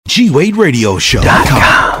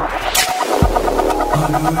GWadeRadioShow.com.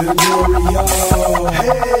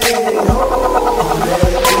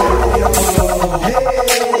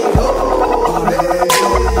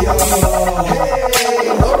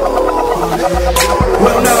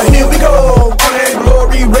 Well, now here we go on that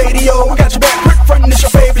Glory Radio. We got your back, quick front, it's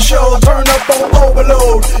your favorite show. Turn up on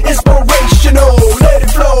overload, inspirational, let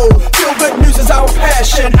it flow. Feel good news is our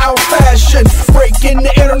passion, our fashion. Breaking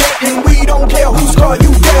the internet and we don't care who's called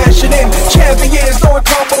you dashing in. Champions throwing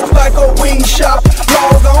combos like a wing shop.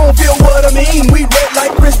 Log on, feel what I mean. We red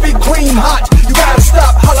like Krispy Kreme hot. You gotta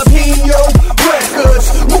stop, jalapeno records,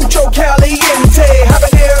 mucho caliente,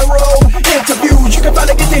 habanero interviews. You can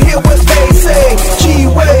finally get to hear what they say.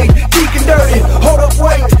 G-Wade, Deacon Dirty, hold up,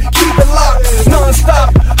 wait, keep it locked,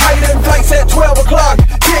 non-stop, hiding flights at 12 o'clock,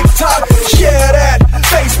 TikTok, share that,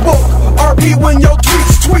 Facebook, RP when your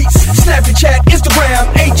tweets, Snapchat, Instagram,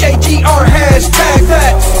 HAGR, hashtag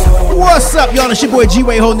that. What's up, y'all? It's your boy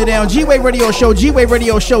G-Wade holding it down, G-Wade Radio Show,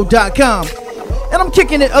 GWadeRadioShow.com. And I'm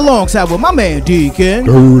kicking it alongside with my man Deacon.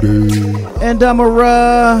 And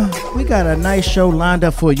we got a nice show lined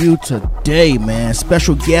up for you today, man.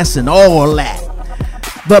 Special guests and all that.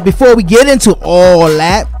 But before we get into all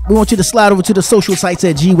that, we want you to slide over to the social sites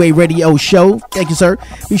at G-Wade Radio Show. Thank you, sir.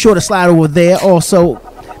 Be sure to slide over there. Also,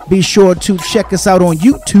 be sure to check us out on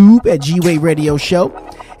YouTube at G-Wade Radio Show.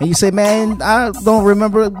 And you say, man, I don't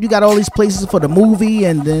remember. You got all these places for the movie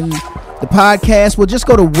and then the podcast. Well, just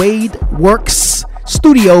go to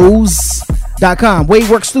WadeWorksStudios.com,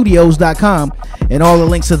 WadeWorksStudios.com, and all the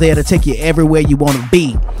links are there to take you everywhere you want to be.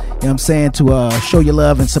 You know what I'm saying? To show your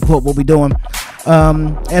love and support what we're doing.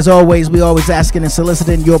 As always, we always asking and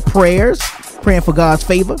soliciting your prayers, praying for God's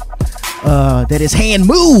favor, that his hand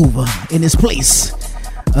move in this place.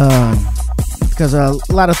 Because a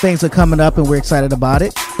lot of things are coming up and we're excited about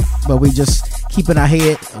it, but we just keeping our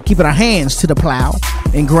hands to the plow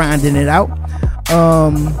and grinding it out.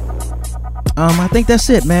 I think that's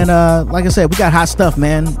it, man. Like I said, we got hot stuff,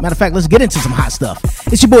 man. Matter of fact, let's get into some hot stuff.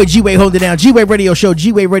 It's your boy G-Wade holding it down, G-Wade Radio Show,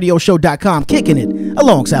 GWadeRadioShow.com, kicking it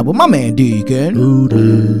alongside with my man Deacon.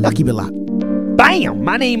 Y'all keep it locked. Bam!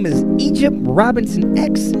 My name is Egypt Robinson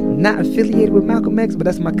X, not affiliated with Malcolm X, but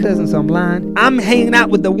that's my cousin, so I'm lying. I'm hanging out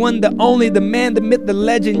with the one, the only, the man, the myth, the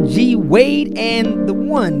legend, G-Wade, and the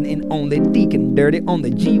one and only Deacon Dirty on the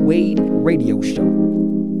G-Wade Radio Show.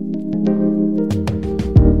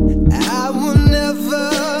 I will never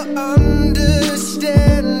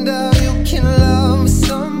understand how you can love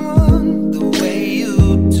someone the way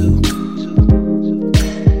you do.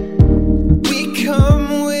 We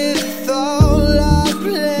come with all our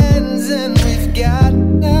plans and we've got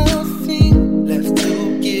nothing left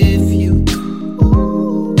to give you.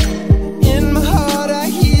 In my heart I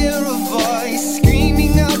hear a voice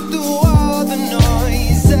screaming out through all the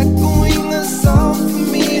noise, echoing a song for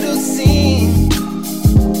me to sing.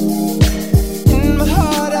 In my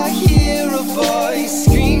heart I hear a voice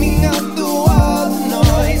screaming out through all the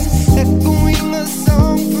noise, echoing a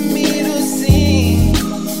song for me to sing.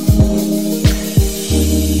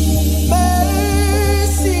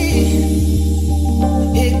 Mercy,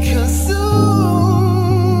 it consumes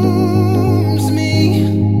me.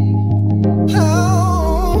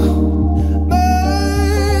 Oh,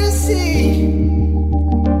 mercy,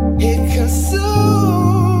 it consumes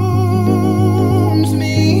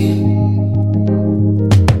me.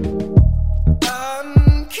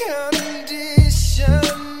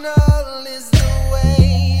 Unconditional is the way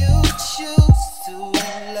you choose to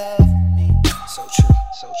love me. So true,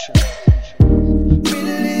 so true.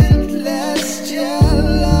 Relentless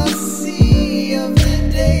jealousy of the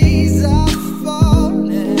days I've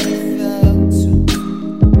fallen fell to.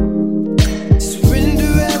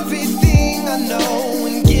 Surrender everything I know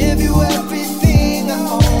and give you everything I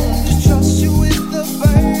own. To trust you with the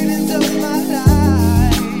burdens of my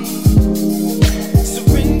life.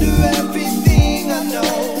 Surrender everything I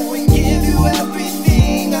know and give you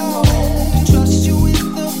everything I own. To trust you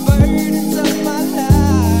with the burdens of my life.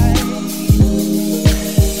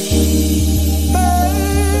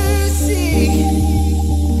 Mercy,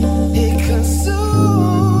 it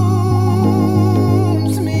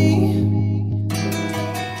consumes me.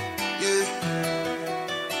 Yeah,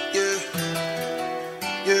 yeah,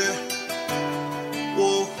 yeah.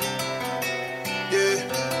 Whoa, yeah,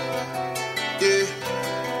 yeah.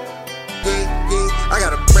 I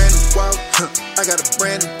got a brand new walk, I got a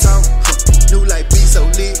brand new talk, new like be so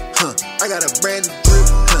lit, I got a brand new grip,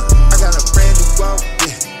 I got a brand new walk,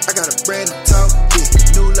 yeah. I got a brand new talk, yeah.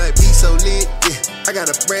 New like be so lit, yeah. I got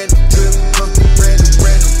a brand new grip, brand new,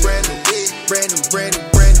 brand new, brand new, yeah. Brand new, brand new,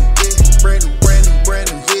 brand new, yeah. Brand new, brand new, brand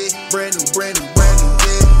new, yeah. Brand new, brand new, brand new,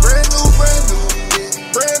 yeah.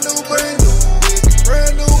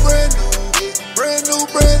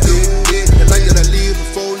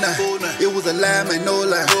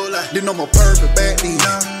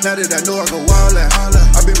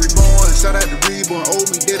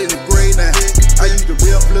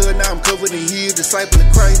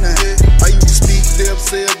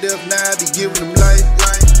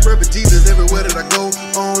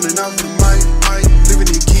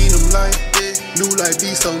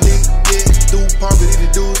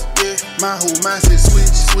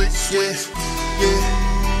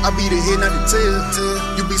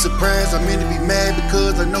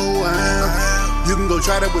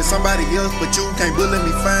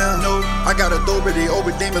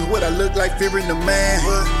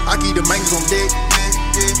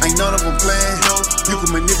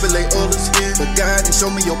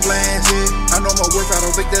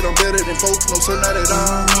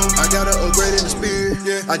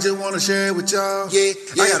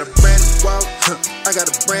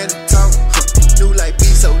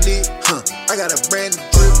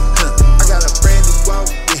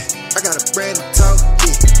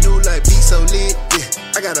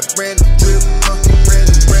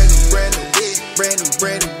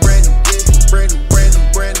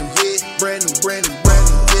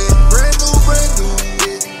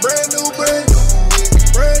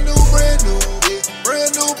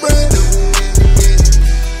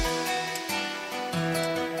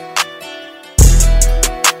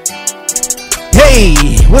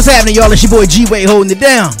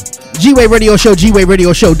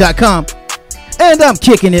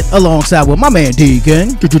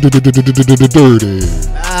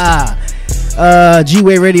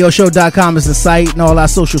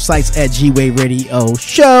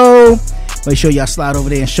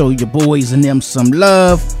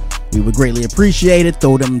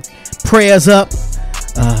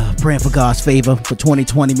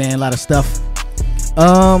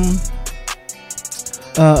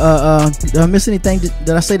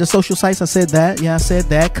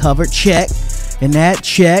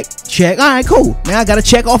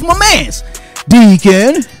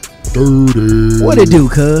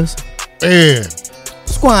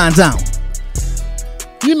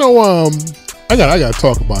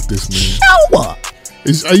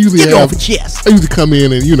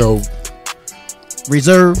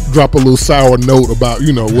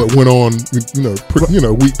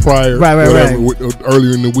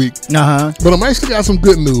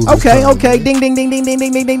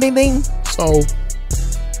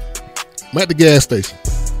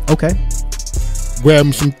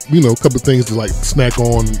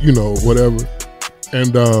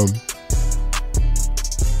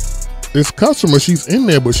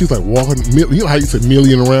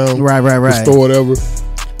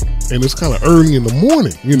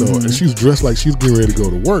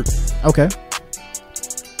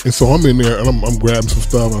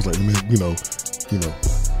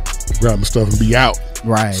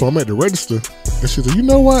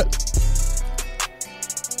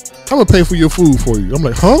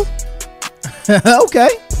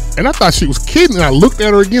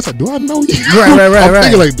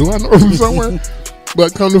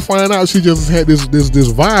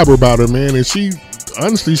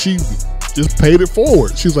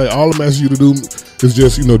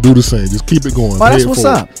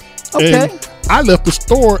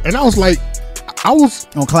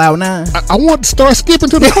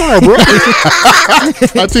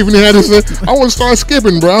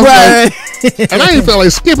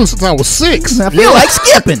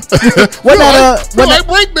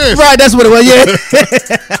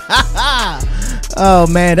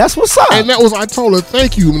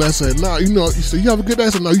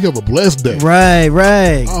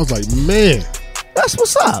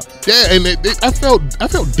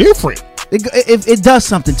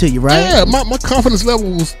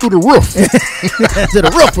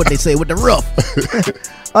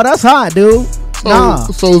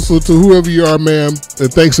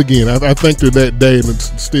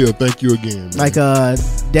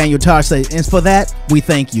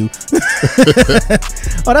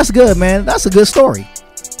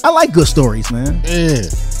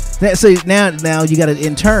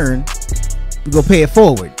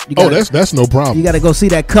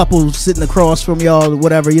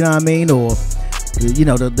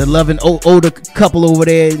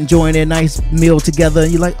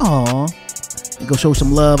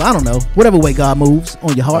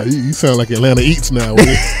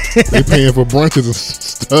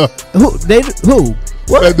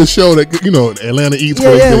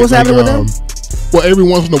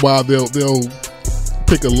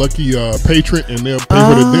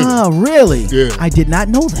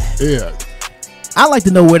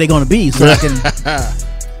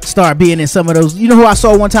 start being in some of those. You know who I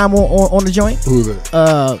saw one time on the joint? Who's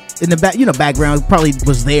that? In the back, background probably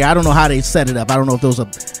was there. I don't know how they set it up. I don't know if those are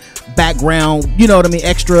background,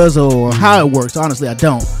 extras or how it works. Honestly, I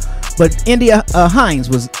don't. But India Hines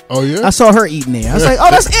was. Oh yeah. I saw her eating there. I was like, oh,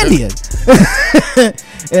 that's India.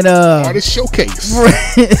 And artist showcase.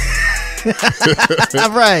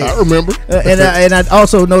 Right. I remember. And I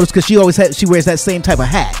also noticed because she wears that same type of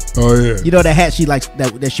hat. Oh yeah. You know that hat she likes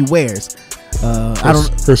that she wears.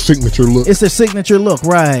 Her signature look. It's her signature look,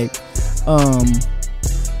 right?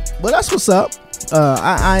 But that's what's up.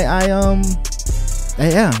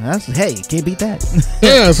 Can't beat that.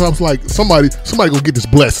 Yeah, so I was like, somebody gonna get this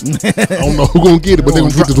blessing. I don't know who gonna get it, but they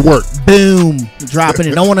gonna get this work. Boom, dropping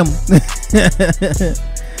it on them.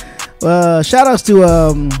 Shout outs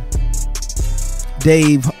to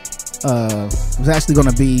Dave, who's actually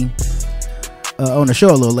gonna be on the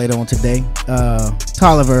show a little later on today.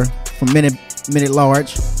 Tolliver from Minute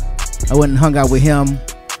Large. I went and hung out with him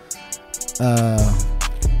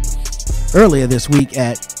earlier this week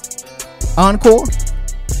at Encore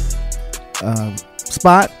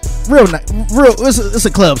spot. Real it's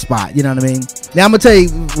a club spot, you know what I mean? Now I'm gonna tell you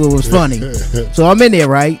what was funny. So I'm in there,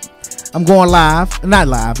 right? I'm going live. Not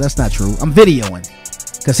live, that's not true. I'm videoing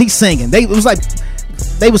because he's singing. They was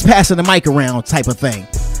passing the mic around type of thing.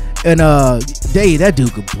 And Dave, that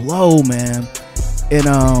dude could blow, man. And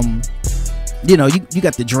you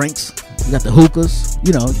got the drinks, you got the hookahs,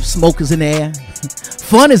 smoke is in the air.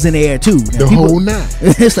 Fun is in the air too. Now, whole night.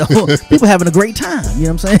 It's people having a great time. You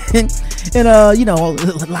know what I'm saying? And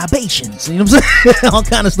libations. You know what I'm saying? All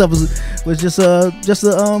kind of stuff was just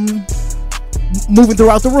moving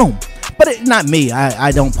throughout the room. But not me.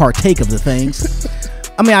 I don't partake of the things.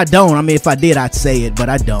 I mean, I don't. I mean, if I did, I'd say it, but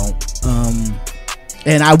I don't.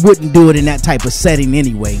 And I wouldn't do it in that type of setting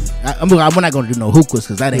anyway. I'm not going to do no hookahs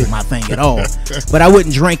because that ain't my thing at all. But I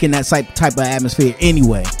wouldn't drink in that type of atmosphere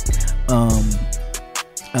anyway.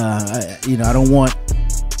 I don't want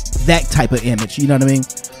that type of image. You know what I mean?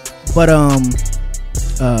 But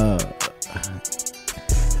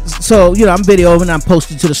so I'm videoing. I'm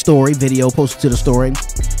posted to the story. Video posted to the story,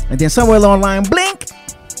 and then somewhere along the line, blink.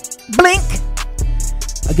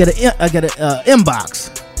 I get a inbox.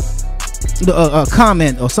 A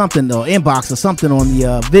comment or something, or inbox or something on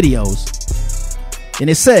the videos, and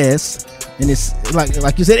it says, and it's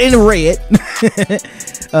like you said in red,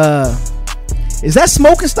 is that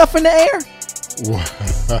smoking stuff in the air?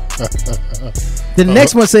 Then the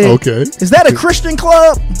next one said, okay, is that a Christian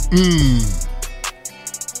club?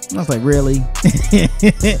 I was like, really?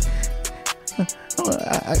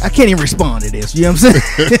 I can't even respond to this. You know what I'm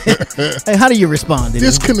saying? Hey, how do you respond to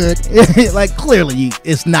this? Disconnect. Like, clearly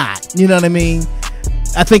it's not. You know what I mean?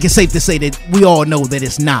 I think it's safe to say that we all know that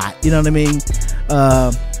it's not. You know what I mean?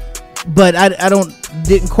 But I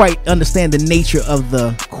didn't quite understand the nature of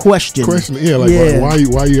the question. Yeah, why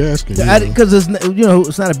are you asking? Because it's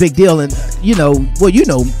not a big deal, and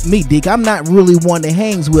me, Deke. I'm not really one that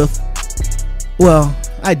hangs with. Well,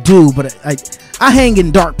 I do, but I hang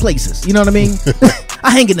in dark places. You know what I mean? I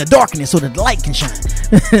hang in the darkness so that the light can shine.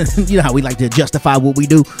 You know how we like to justify what we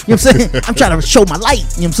do. You know what I'm saying? I'm trying to show my light.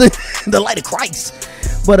 You know what I'm saying? The light of Christ.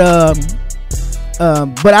 But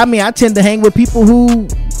I mean, I tend to hang with people who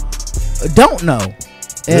don't know.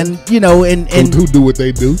 And who do what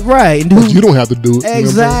they do. Right. And you don't have to do it.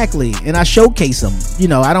 Exactly. And I showcase them.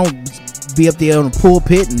 I don't be up there on the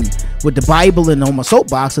pulpit and with the Bible and on my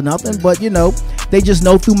soapbox or nothing, but they just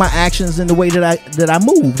know through my actions and the way that I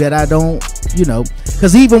move that I don't,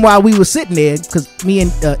 because even while we were sitting there, because me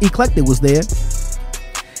and Eclectic was there,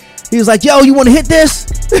 he was like, yo, you want to hit this?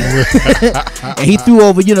 And he threw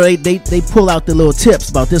over, they pull out the little tips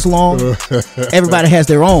about this long. Everybody has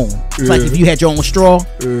their own. It's like if you had your own straw,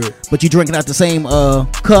 but you're drinking out the same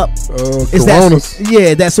cup. It's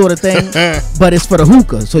that sort of thing. But it's for the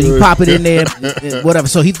hookah. So you pop it in there, whatever.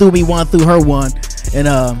 So he threw me one, threw her one. And,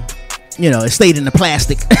 it stayed in the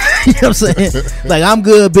plastic. You know what I'm saying? Like, I'm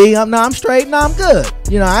good, B. I'm straight. No, I'm good.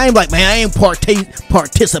 I ain't like, man, I ain't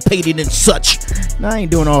participating in such. No, I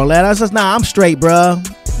ain't doing all that. I was just, I'm straight, bro.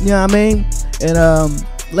 You know what I mean? And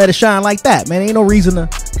let it shine like that, man. Ain't no reason to,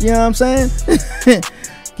 you know what I'm saying?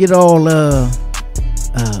 Get all,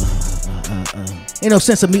 ain't no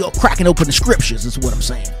sense of me cracking open the scriptures, is what I'm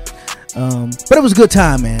saying. But it was a good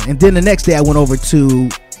time, man. And then the next day I went over to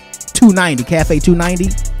 290, Cafe 290.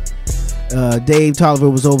 Dave Tolliver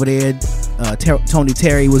was over there. Tony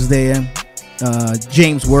Terry was there.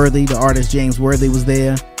 James Worthy, the artist James Worthy, was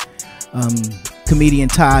there. Comedian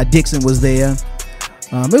Todd Dixon was there.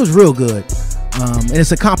 It was real good. And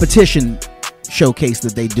it's a competition showcase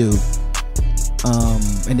that they do.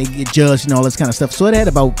 and they get judged and all this kind of stuff. So it had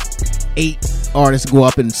about 8 artists go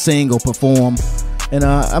up and sing or perform, and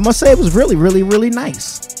I must say it was really, really, really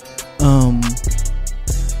nice.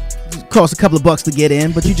 Cost a couple of bucks to get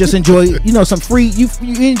in, but you just enjoy, some free. You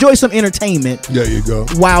enjoy some entertainment. There you go.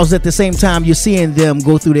 Whilst at the same time you're seeing them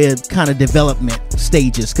go through their kind of development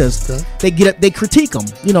stages, because they get up, they critique them,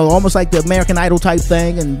 almost like the American Idol type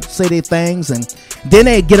thing, and say their things, and then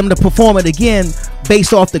they get them to perform it again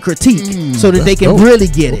based off the critique, so that they can really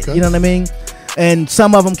get it. You know what I mean? And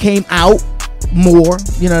some of them came out more.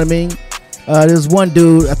 You know what I mean? There's one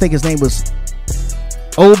dude, I think his name was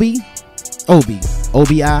Obi,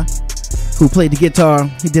 who played the guitar.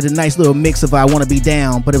 He did a nice little mix of I Wanna Be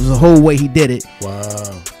Down, but it was the whole way he did it.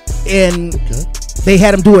 Wow. And they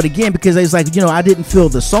had him do it again because they was like, I didn't feel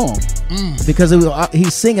the song. Because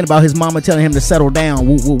he's singing about his mama telling him to settle down,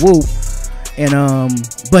 whoop, whoop, whoop. And,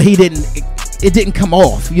 but he didn't, it didn't come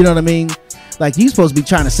off, you know what I mean? Like, you're supposed to be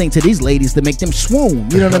trying to sing to these ladies to make them swoon,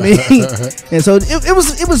 you know what I mean? And so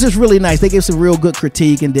it was just really nice. They gave some real good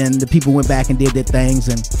critique, and then the people went back and did their things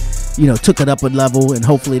and, took it up a level, and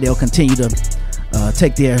hopefully they'll continue to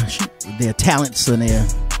take their talents and their,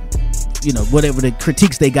 whatever the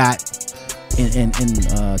critiques they got and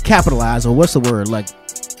capitalize, or what's the word, like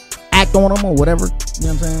act on them or whatever, you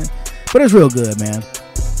know what I'm saying? But it's real good, man.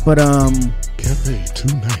 But Cafe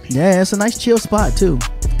 290. Yeah, it's a nice chill spot too.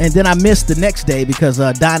 And then I missed the next day because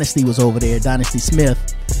Dynasty was over there. Dynasty Smith,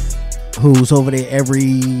 who's over there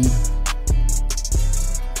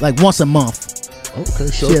once a month.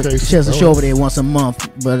 Okay, showcase. She has a show over there once a month,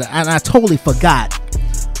 but I totally forgot.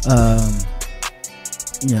 I'm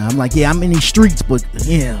like, I'm in these streets, but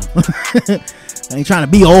I ain't trying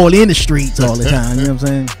to be all in the streets all the time. You know what I'm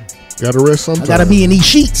saying? Gotta rest sometime. I gotta be in these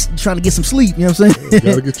sheets trying to get some sleep. You know what I'm saying?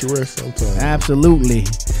 Gotta get your rest sometime. Absolutely.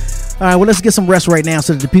 All right, well, let's get some rest right now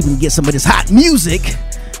so that the people can get some of this hot music.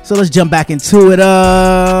 So let's jump back into it.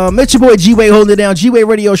 It's your boy G-Way holding it down. G-Way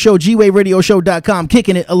Radio Show, GWayRadioShow.com,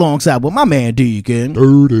 kicking it alongside with my man Deacon.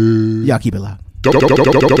 Dirty. Y'all keep it loud.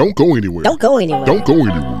 Don't go anywhere. Don't go anywhere. Don't go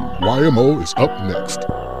anywhere. YMO is up next.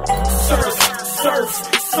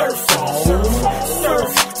 Surf on.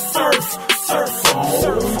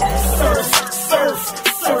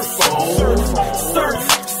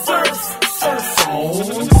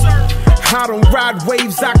 I don't ride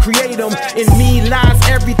waves, I create them. In me lies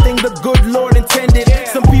everything the good Lord intended.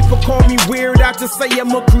 Some people call me weird, I just say I'm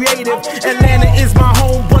a creative. Atlanta is my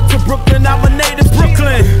home, but to Brooklyn, I'm a native.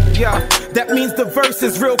 Brooklyn, yeah, that means the verse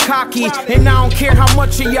is real cocky. And I don't care how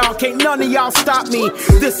much of y'all, can't none of y'all stop me.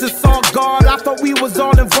 This is all God, I thought we was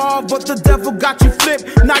all involved, but the devil got you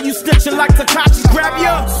flipped. Now you stitching like Takashi. Grab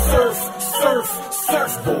your surfboard.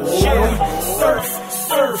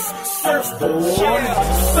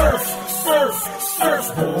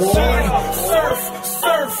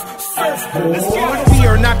 We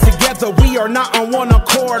are not together, we are not on one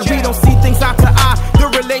accord. We don't see things eye to eye, the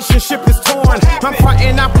relationship is torn. I'm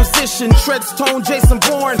fighting opposition, treads tone, Jason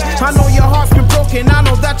Bourne. I know your heart's been broken, I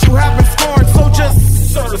know that you haven't scorned. So just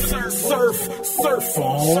surf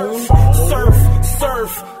on.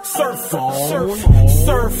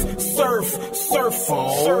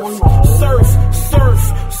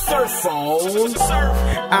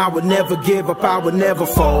 I would never give up, I would never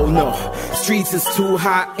fold, no. Streets is too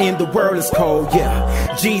hot and the world is cold,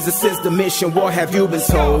 yeah. Jesus is the mission, what have you been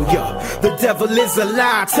told, yeah. The devil is a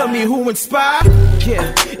lie, tell me who inspired,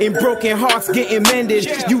 yeah. And broken hearts getting mended.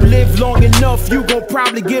 You live long enough, you gon'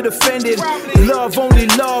 probably get offended. Love, only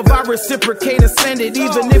love, I reciprocate and send it.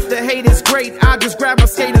 Even if the hate is great, I just grab my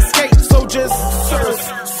skate and skate. So just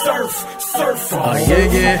surf on. Oh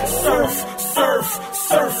yeah.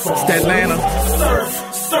 It's Atlanta.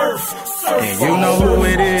 And you know who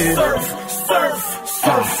it is.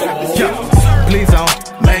 Please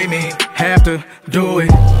don't make me have to do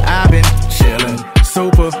it. I've been chillin',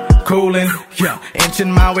 super coolin',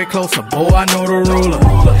 inching my way closer. Boy, I know the ruler.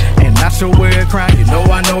 And I sure wear a crown, you know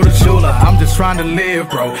I know the jeweler. I'm just trying to live,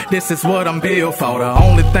 bro. This is what I'm built for. The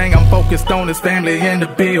only thing I'm focused on is family and the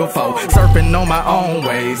bill for. Surfing on my own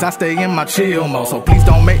ways, I stay in my chill mode. So please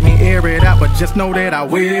don't make me air it out, but just know that I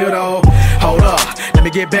will though. Hold up, let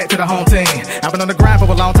me get back to the home team. I've been on the grind for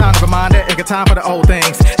a long time, never mind that, ain't got time for the old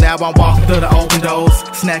things. Now I'm walking through the open doors,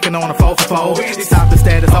 snacking on a 4-for-4. Stop the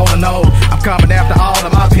status on the node, I'm coming after all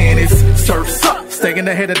of my pennies. Surf's up, staying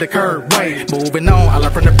ahead of the curve, wait. Moving on, I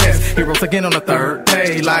learned from the best. Heroes again on the third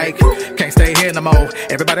day, like, can't stay here no more.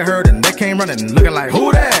 Everybody heard and they came running, looking like,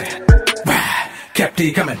 who that? Kept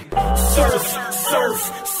D coming. Surf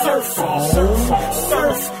on.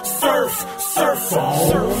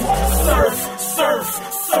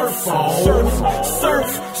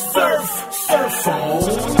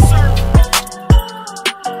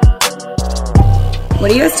 What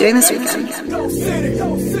are you guys doing this weekend? Your city,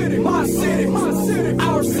 my city, my city,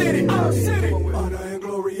 our city, our city. Honor and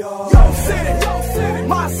glory, y'all. Your city,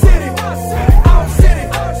 my city, our city, our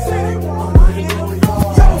city. Honor and glory,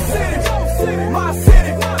 y'all. Your city, my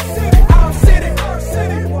city, our city, our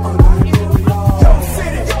city. Honor and glory, y'all. Your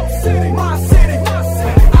city, my city,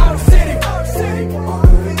 our city, our city.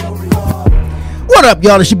 Honor and glory, y'all. What up,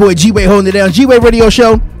 y'all? It's your boy G-Way holding it down. G-Way Radio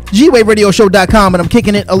Show. GWayRadioshow.com, and I'm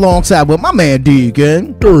kicking it alongside with my man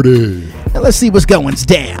Deacon. Dirty. And let's see what's going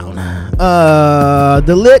down.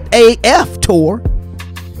 The Lit AF tour,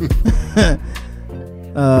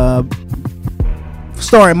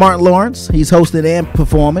 starring Martin Lawrence. He's hosting and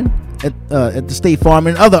performing at the State Farm,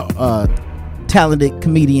 and other talented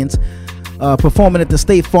comedians performing at the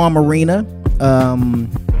State Farm Arena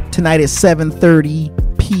tonight at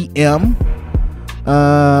 7:30 p.m.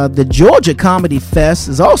 The Georgia Comedy Fest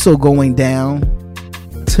is also going down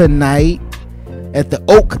tonight at the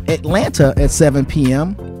Oak, Atlanta at 7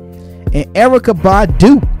 p.m. And Erykah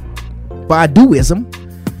Baduism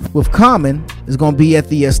with Common is going to be at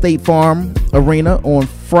the State Farm Arena on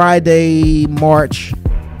Friday, March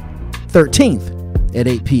 13th at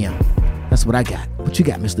 8 p.m. That's what I got. What you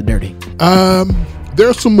got, Mr. Dirty? There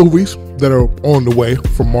are some movies that are on the way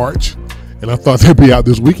for March. And I thought they'd be out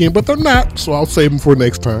this weekend, but they're not. So I'll save them for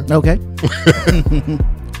next time. Okay.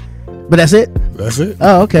 But that's it? That's it.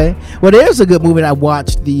 Oh, okay. Well, there's a good movie that I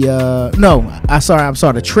watched. I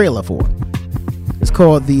saw the trailer for it. It's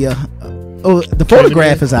called the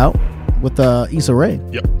Photograph is out with Issa Rae.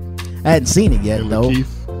 Yep. I hadn't seen it yet, and though.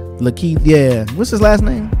 Lakeith, yeah. What's his last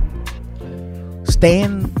name?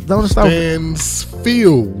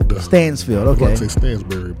 Stansfield. Stansfield, okay. I was about to say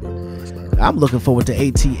Stansbury, but it's not right. I'm looking forward to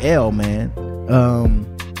ATL, man.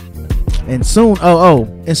 And soon,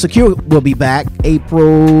 Insecure will be back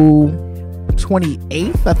April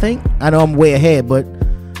 28th, I think. I know I'm way ahead, but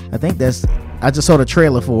I think I just saw the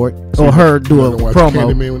trailer for it, so or her do a promo.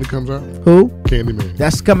 Candyman when it comes out? Who? Candyman.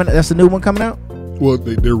 That's coming. That's the new one coming out? Well,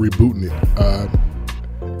 they're rebooting it.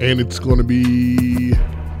 And it's going to be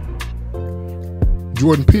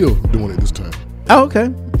Jordan Peele doing it this time. Oh,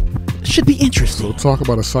 okay. Should be interesting. So talk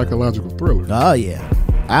about a psychological thriller. Oh, yeah.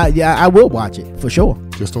 I will watch it for sure.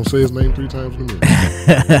 Just don't say his name 3 times in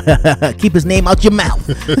the mirror. Keep his name out your mouth.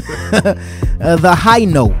 The High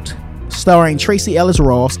Note, starring Tracy Ellis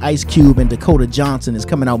Ross, Ice Cube, and Dakota Johnson, is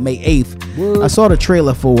coming out May 8th. What? I saw the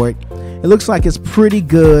trailer for it. It looks like it's pretty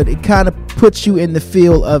good. It kind of puts you in the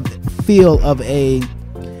feel of a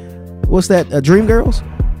what's that? Dreamgirls?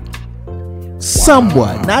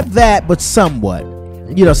 Somewhat, not that, but somewhat.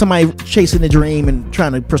 You know, somebody chasing a dream and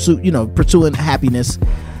trying to pursuing happiness.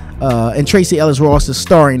 And Tracy Ellis Ross is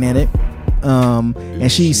starring in it.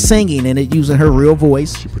 And she's singing in it using her real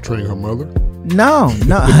voice. She portraying her mother? No.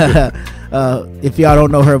 If y'all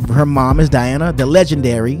don't know, her mom is Diana, the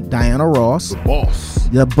legendary Diana Ross.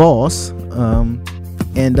 The boss.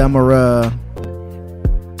 And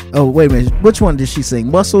wait a minute. Which one did she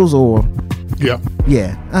sing? Muscles or? Yeah.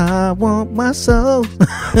 I want my soul.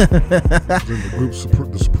 The group,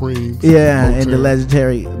 the Supremes. Yeah, Motown. And the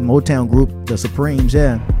legendary Motown group, the Supremes.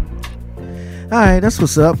 Yeah. All right, that's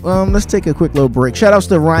what's up. Let's take a quick little break. Shout outs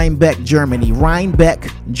to Rhinebeck, Germany,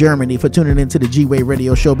 for tuning into the G-Way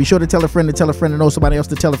Radio Show. Be sure to tell a friend to know somebody else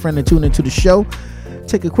to tell a friend to tune into the show.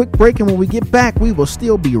 Take a quick break, and when we get back, we will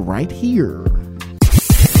still be right here.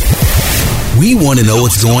 We want to know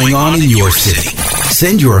what's going on in your city.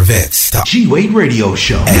 Send your events to G-Wade Radio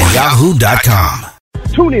Show at yahoo.com.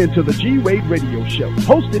 Tune in to the G-Wade Radio Show,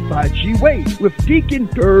 hosted by G-Wade with Deacon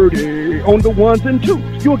Dirty on the ones and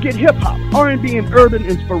twos. You'll get hip-hop, R&B, and urban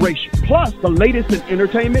inspiration, plus the latest in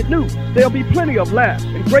entertainment news. There'll be plenty of laughs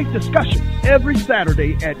and great discussions every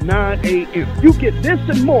Saturday at 9 a.m. You get this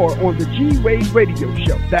and more on the G-Wade Radio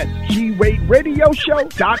Show. That's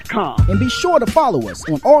GWadeRadioshow.com. And be sure to follow us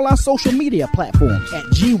on all our social media platforms at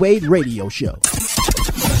G-Wade Radio Show.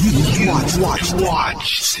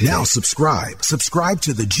 Watch. Now subscribe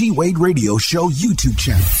to the G-Wade Radio Show YouTube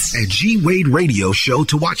channel at G-Wade Radio Show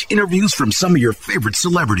to watch interviews from some of your favorite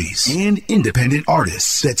celebrities and independent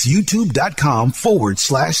artists. That's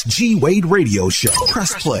youtube.com/G-Wade Radio Show.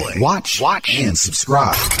 Press play, watch, and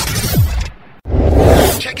subscribe.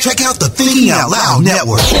 Check out the Thinking Out Loud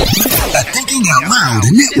Network at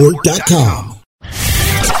thinkingoutloudnetwork.com.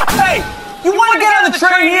 Hey! You want to get on the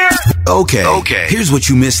train here? Okay. Here's what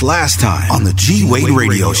you missed last time on the G-Wade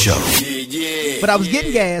Radio Show. Yeah. But I was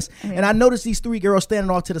getting gas, and I noticed these 3 girls standing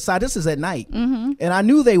off to the side. This is at night, and I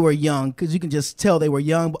knew they were young because you can just tell they were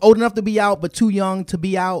young, old enough to be out, but too young to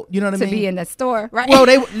be out. You know what I mean? To be in the store, right? Well,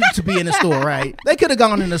 to be in the store, right? They could have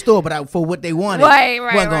gone in the store, but for what they wanted,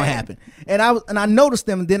 wasn't gonna happen. And I noticed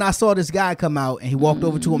them, and then I saw this guy come out, and he walked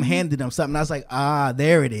over to him, handed him something. I was like,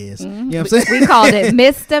 there it is. You know what I'm saying? We called it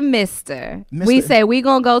Mr. We say we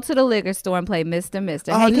gonna go to the liquor store and play Mr.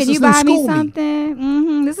 Hey, can you buy me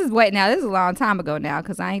something? This is a long time ago now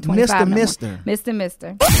because I ain't 25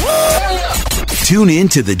 Mr. Tune in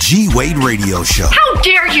to the G Wade Radio Show. How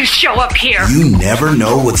dare you show up here? You never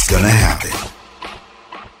know what's gonna happen.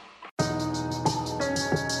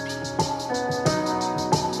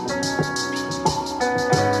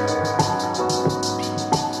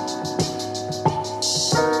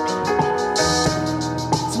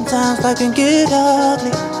 Sometimes I can get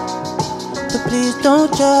ugly, but please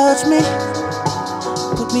don't judge me.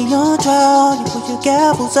 Put me on trial, you put your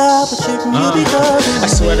gavels out, but shouldn't you be judging me? I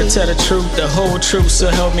swear to tell the truth, the whole truth, so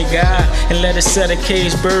help me God. And let it set a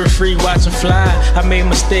cage, bird free, watch them fly. I made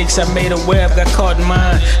mistakes, I made a web, got caught in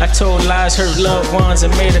mine. I told lies, hurt loved ones,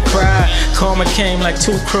 and made her cry. Karma came like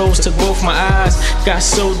 2 crows, took both my eyes. Got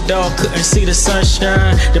so dark, couldn't see the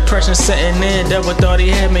sunshine. Depression setting in, devil thought he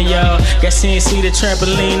had me, y'all. Guess he ain't see the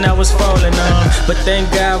trampoline I was falling on. But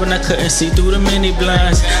thank God when I couldn't see through the many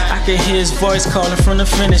blinds, I could hear his voice calling from the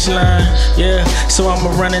finish line. Yeah, so I'ma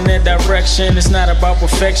run in that direction. It's not about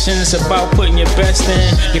perfection, it's about putting your best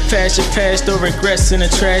in. Get past your past or regrets in the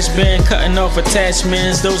trash bin. Cutting off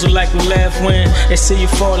attachments, those who likely laugh when they see you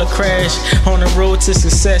fall or crash. On the road to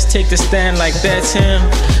success, take the stand like that's him.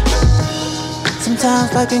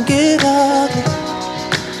 Sometimes I can get ugly,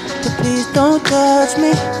 but please don't judge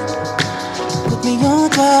me. Put me on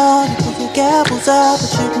trial, you put your gavels out, but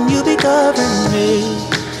shouldn't you be covering me?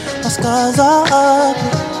 My scars are ugly,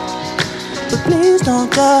 but please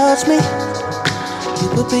don't judge me. You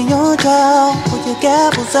put me on trial, put your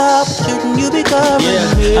gavels out, but shouldn't you be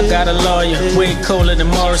covering me? I got a lawyer, way colder than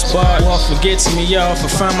Morris Bart. Walk forgets me off, I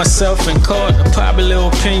find myself in court. A popular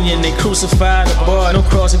opinion, they crucified the bar. No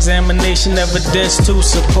cross-examination, evidence to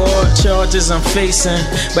support charges I'm facing.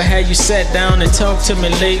 But have you sat down and talked to me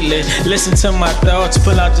lately? Listen to my thoughts,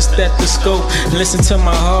 pull out the stethoscope, listen to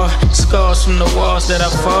my heart. Scars from the walls that I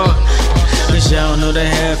fought. Cause y'all know the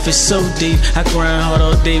half is so deep. I grind hard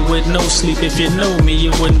all day with no sleep. If you know me,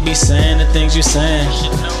 you wouldn't be saying the things you're saying.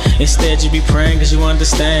 Instead, you be praying cause you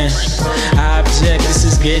understand. I object, this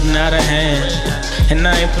is getting out of hand. And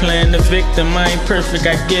I ain't playing the victim, I ain't perfect,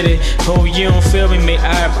 I get it. Oh, you don't feel me, may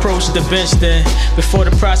I approach the bench then? Before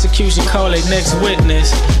the prosecution call their next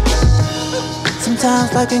witness.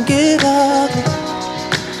 Sometimes I can get ugly,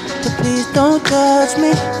 but please don't judge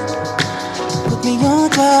me. Put me on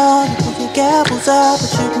trial, you put your gavels out, but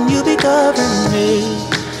shouldn't you be covering me?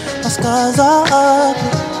 My scars are ugly,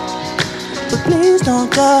 but please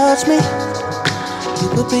don't judge me. You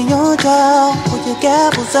put me on trial, put your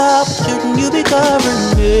gavels out, but shouldn't you be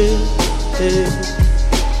covering me?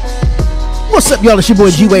 What's up, y'all? It's your boy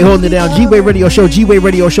G-Way holding it down. G-Way Radio Show,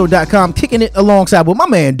 GWayRadioShow.com, kicking it alongside with my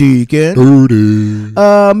man Deacon. Dirty.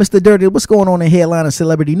 Mr. Dirty, what's going on in headline and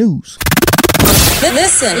celebrity news?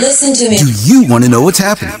 Listen to me. Do you want to know what's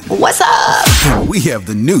happening? What's up? We have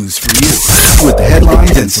the news for you with the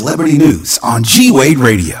headlines and celebrity news on G Wade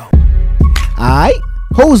Radio. Alright,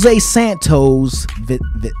 Jose Santos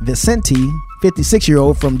Vicente,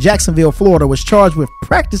 56-year-old from Jacksonville, Florida, was charged with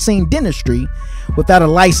practicing dentistry without a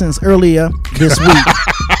license earlier this week.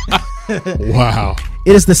 Wow.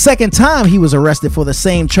 It is the second time he was arrested for the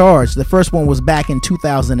same charge. The first one was back in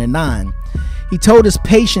 2009. He told his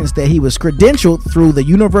patients that he was credentialed through the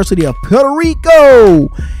University of Puerto Rico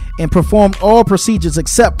and performed all procedures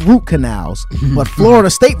except root canals. But Florida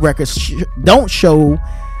state records don't show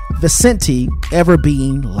Vicente ever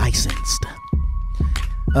being licensed.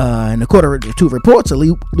 And according to reports, a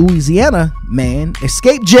Louisiana man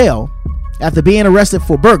escaped jail after being arrested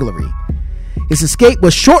for burglary. His escape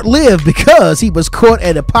was short-lived because he was caught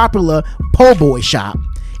at a popular po' boy shop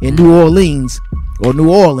in New Orleans,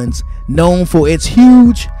 known for its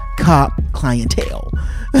huge cop clientele.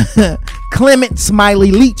 Clement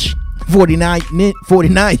Smiley Leach,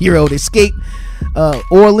 49-year-old, escaped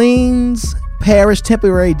Orleans Parish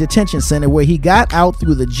Temporary Detention Center, where he got out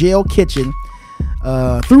through the jail kitchen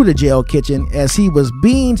as he was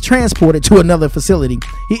being transported to another facility.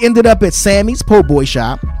 He ended up at Sammy's po' boy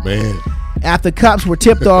shop. Man. After cops were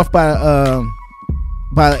tipped off that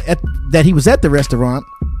he was at the restaurant.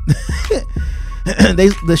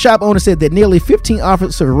 The shop owner said that nearly 15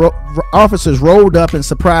 officers rolled up and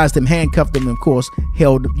surprised him, handcuffed him, and of course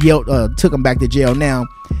took him back to jail. Now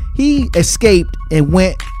He escaped and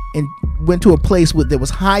went to a place that was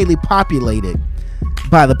highly populated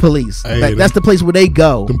by the police. Hey, that's the place where they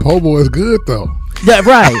go. Them po' boys good though. Yeah,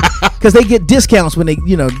 right. Because they get discounts when they,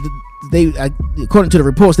 according to the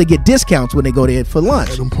reports, they get discounts when they go there for lunch.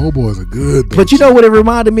 Hey, them po' boys are good though. But you know what it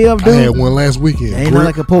reminded me of, dude? I had one last weekend. Ain't not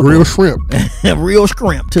like a po' boy. Real shrimp. Real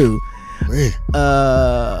shrimp too. Man.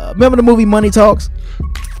 Remember the movie Money Talks?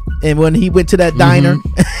 And when he went to that diner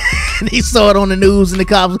and he saw it on the news and the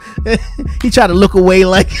cops, he tried to look away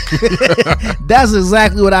like that's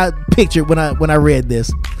exactly what I pictured when I read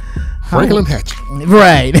this. Franklin Hatch.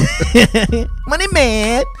 Right. Money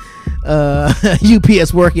man.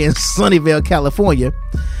 UPS worker in Sunnyvale, California,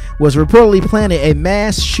 was reportedly planning a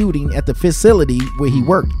mass shooting at the facility where he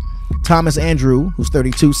worked. Thomas Andrew, who's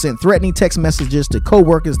 32, sent threatening text messages to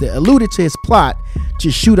co-workers that alluded to his plot to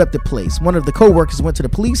shoot up the place. One of the co-workers went to the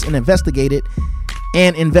police and investigated,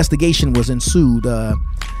 and investigation was ensued.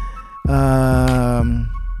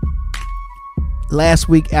 Last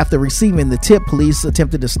week, after receiving the tip, police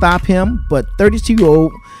attempted to stop him, but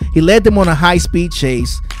 32-year-old, he led them on a high-speed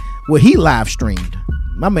chase where he live streamed.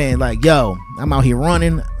 My man like, yo, I'm out here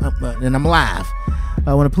running and I'm live.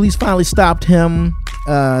 When the police finally stopped him,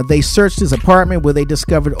 they searched his apartment where they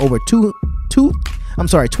discovered over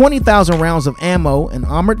 20,000 rounds of ammo, an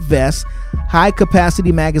armored vest,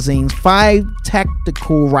 high-capacity magazines, 5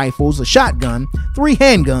 tactical rifles, a shotgun, 3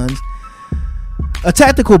 handguns,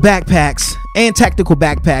 tactical backpacks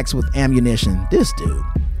with ammunition. This dude.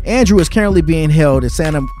 Andrew is currently being held at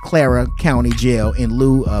Santa Clara County Jail in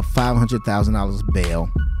lieu of $500,000 bail.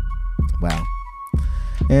 Wow.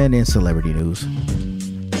 And then celebrity news.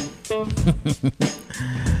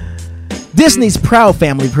 Disney's Proud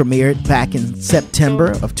Family premiered back in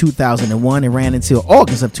September of 2001 and ran until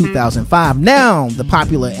August of 2005. Now, the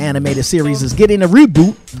popular animated series is getting a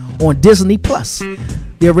reboot on Disney Plus.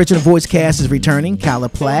 The original voice cast is returning: Kyla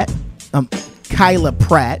Pratt,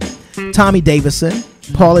 Tommy Davidson,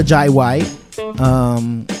 Paula Jai White,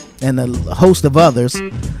 and a host of others.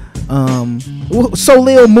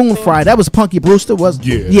 Soleil Moonfry, that was Punky Brewster, was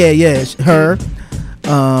her.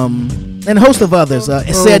 And a host of others.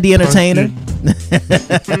 Said the Entertainer.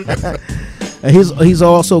 He's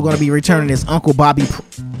also going to be returning as Uncle Bobby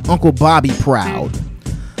Proud.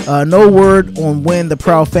 No word on when the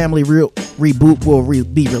Proud Family reboot will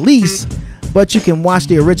be released, but you can watch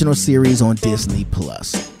the original series on Disney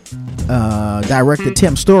Plus. Director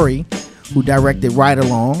Tim Story, who directed Ride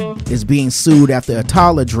Along, is being sued after a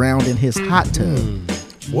toddler drowned in his hot tub.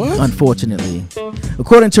 What? Unfortunately.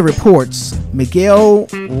 According to reports, Miguel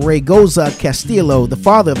Regoza Castillo, the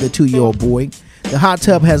father of the 2-year-old boy, the hot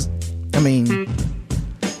tub has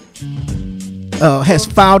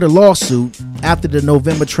filed a lawsuit after the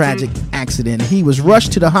November tragic accident. He was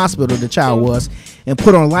rushed to the hospital, the child was, and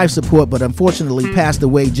put on life support, but unfortunately passed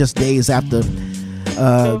away just days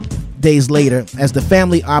later as the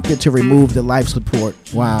family opted to remove the life support.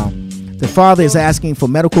 Wow. The father is asking for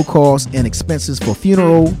medical costs and expenses for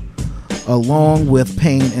funeral, along with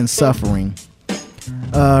pain and suffering.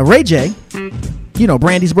 Ray J,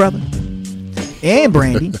 Brandy's brother, and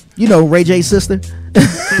Brandy, Ray J's sister.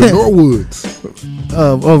 The Norwoods.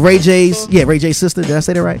 Ray J's sister. Did I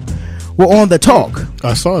say that right? Were on The Talk.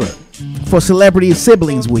 I saw that. For Celebrity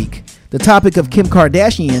Siblings Week. The topic of Kim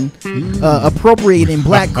Kardashian appropriating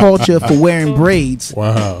black culture for wearing braids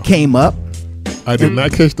came up. I did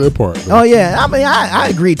not catch that part. Though. Oh yeah, I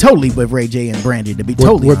agree totally with Ray J and Brandy, to be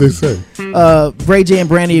totally honest. What they say? Ray J and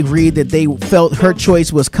Brandy agreed that they felt her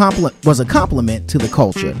choice was a compliment to the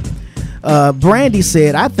culture. Brandy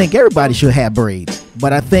said, "I think everybody should have braids,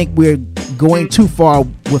 but I think we're going too far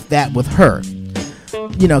with that with her.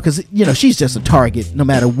 Because she's just a target no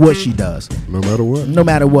matter what she does. No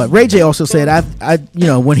matter what. Ray J also said, I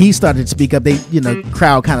when he started to speak up, they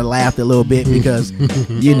crowd kind of laughed a little bit because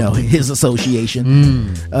his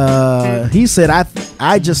association. He said,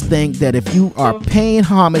 I just think that if you are paying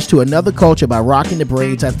homage to another culture by rocking the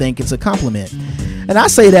braids, I think it's a compliment. And I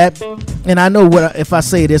say that, and I know what if I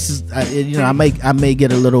say this is I may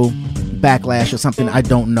get a little backlash or something. I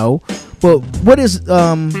don't know. But what is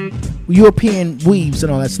European weaves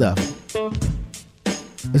and all that stuff?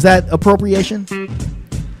 Is that appropriation?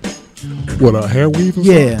 What, hair weave and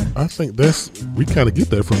stuff? I think we kind of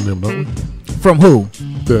get that from them, don't we? From who?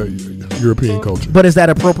 The European culture. But is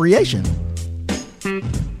that appropriation?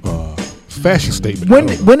 Fashion statement.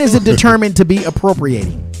 When is it determined to be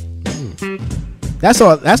appropriating? That's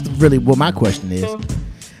all. That's really what my question is.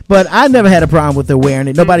 But I never had a problem with her wearing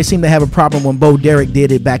it. Nobody seemed to have a problem when Bo Derek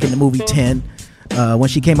did it back in the movie 10. When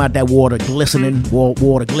she came out, that water glistening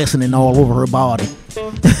all over her body.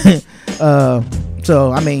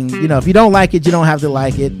 So, I mean, you know, if you don't like it, you don't have to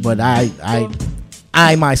like it. But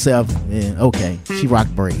I myself, okay, she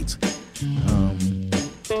rocked braids.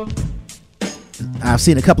 I've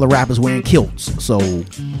seen a couple of rappers wearing kilts, so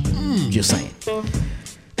just saying.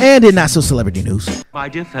 And in not so celebrity news, my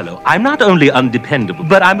dear fellow, I'm not only undependable,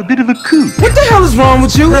 but I'm a bit of a kook. What the hell is wrong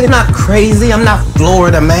with you? I'm not crazy. I'm not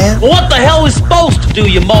Florida man. Well, what the hell is supposed to do,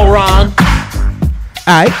 you moron?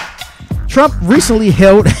 Alright. Trump recently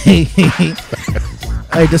held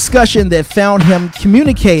a discussion that found him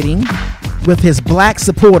communicating with his black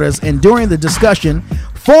supporters, and during the discussion,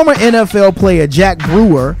 former NFL player Jack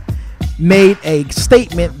Brewer made a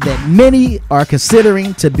statement that many are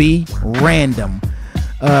considering to be random.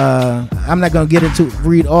 I'm not going to get into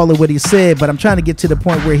read all of what he said, but I'm trying to get to the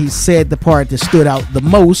point where he said the part that stood out the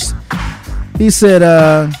most. He said,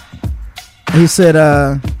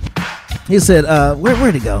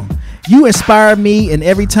 where'd it go? You inspire me, and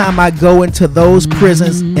every time I go into those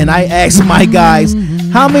prisons and I ask my guys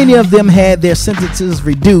how many of them had their sentences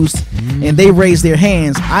reduced and they raise their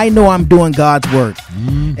hands, I know I'm doing God's work,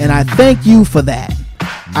 and I thank you for that.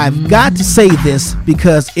 I've got to say this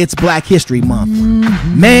because it's Black History Month.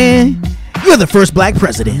 Man, you're the first black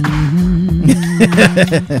president.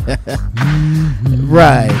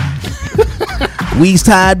 Right. We's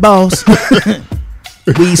tired, boss.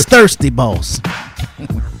 We's thirsty, boss.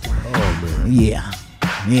 Yeah.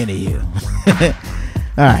 Anywho.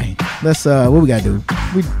 All right. Let's what we gotta do?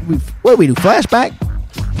 What do we do? Flashback?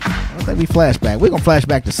 I don't think we flashback. We're gonna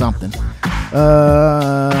flashback to something.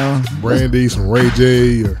 Brandy, some Ray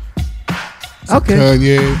J, or some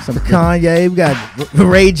Kanye. Some Kanye. We got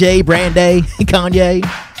Ray J, Brandy, Kanye,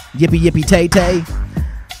 Yippee Yippee Tay Tay.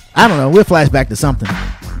 I don't know. We'll flashback to something.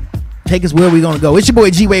 Take us where we gonna go. It's your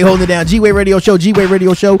boy G-Wade holding it down. G-Wade Radio Show,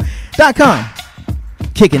 GWadeRadioShow.com.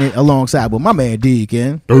 Kicking it alongside with my man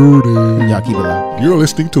Deacon. Y'all keep it loud. You're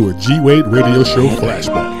listening to a G-Wade Radio Show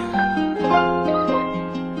flashback.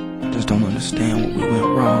 I just don't understand what we went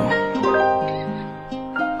wrong.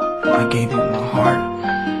 I gave you my heart.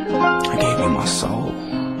 I gave you my soul.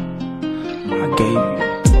 I gave you.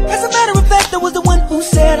 As a matter of fact, I was the one who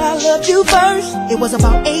said I loved you first. It was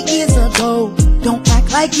about 8 years ago. Don't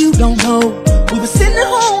act like you don't know. We were sitting at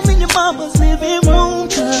home in your mama's living room,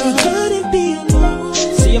 'cause you couldn't be alone.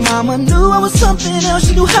 See, your mama knew I was something else.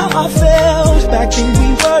 She knew how I felt. Back then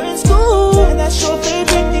we were in school, and that's your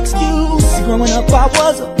favorite excuse. See, growing up I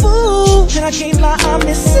was a fool, and I can't lie, I'm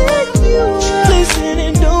missing you. Listen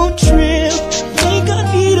and don't trip. Think I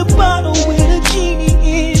need a bottle with a genie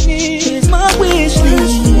in it. Here's my wish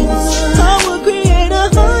list. I will create a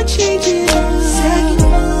heart changing second.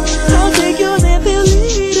 I'll take yours and fill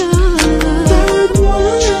it up. Third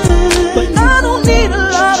one. But I don't need a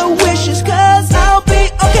lot of wishes, 'cause I'll be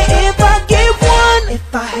okay if I get one.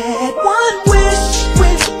 If I had one wish,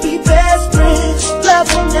 we'd be best friends. Love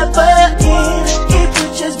will never end. It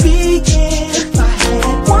would just begin. If I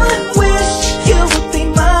had one wish, you would be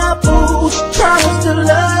my boo. Promise to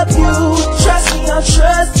love you. Trust me, I'll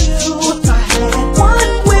trust you. If I had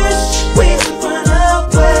one wish, we would run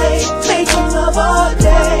away. Make love all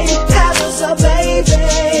day. Have us a baby.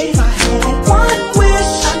 If I had one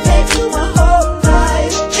wish, I'd make you my whole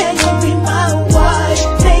life. And you'll be my wife.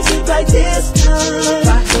 Make it right this time. If I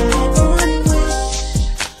had one wish.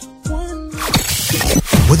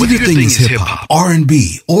 Whether your thing is hip hop,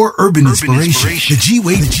 R&B, or urban inspiration, the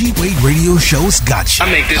G-Wade Radio Show's got you. I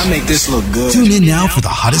make this look good. Tune in now for the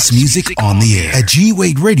hottest music on the air at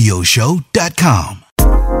GWadeRadioShow.com.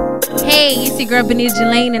 Hey, it's your girl Benita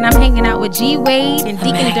Jelaine, and I'm hanging out with G-Wade and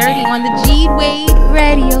Deacon Dirty on the G-Wade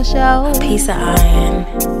Radio Show. A piece of iron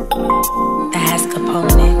that has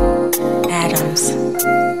component atoms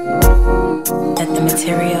that the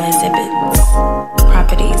material exhibits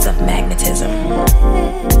properties of magnetism,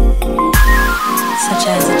 such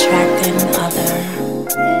as attracting other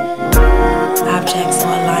objects or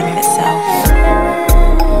aligning itself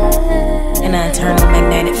in an internal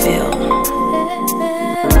magnetic field.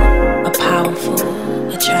 A powerful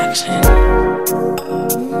attraction.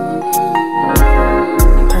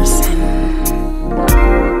 Person.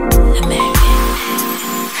 A magnet.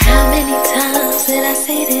 How many times did I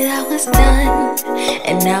say that I was done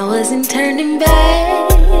and I wasn't turning back?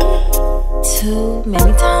 Too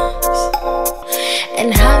many times.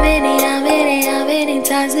 And how many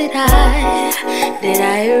times did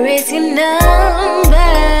I erase your number?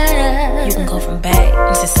 You can go from back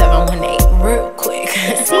to 718 real quick.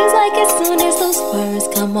 It seems like as soon as those words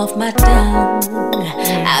come off my tongue,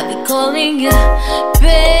 I'll be calling you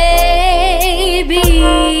baby.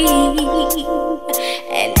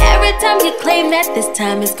 And every time you claim that this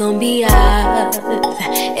time it's gonna be ours,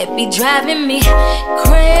 it be driving me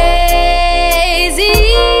crazy.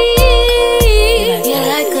 You're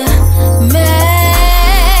like a magnet.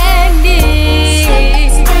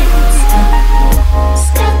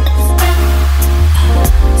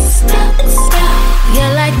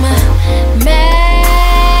 You're like my magnet.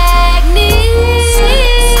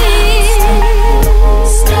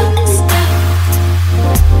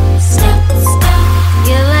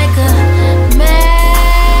 You're like a magnet.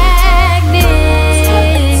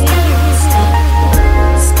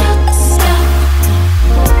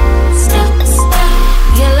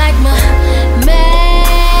 You're like my magnet.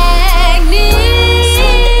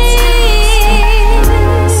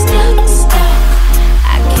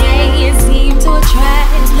 I can't seem to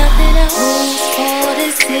attract nothing else. For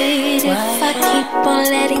this it if I keep on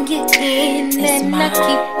letting you in, then I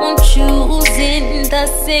keep on choosing. The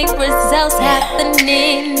same results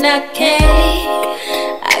happening. I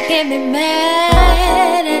can't be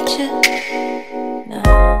mad at you. No,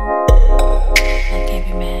 I can't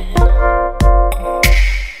be mad.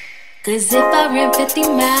 Cause if I ran 50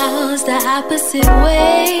 miles the opposite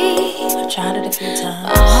way, I tried it a few times,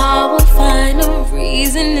 my heart will find a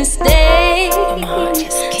reason to stay. My heart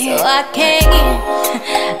just can't. So I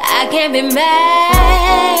can't be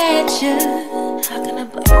mad at you. How can I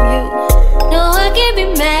blame you? No, I can't be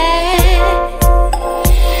mad.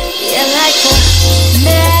 You're like a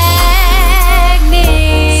magnet.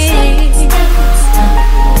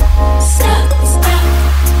 Stuck.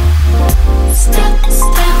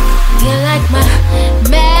 You're like my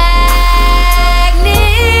magnet.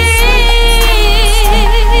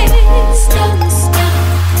 Stuck.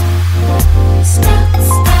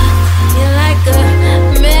 You're like a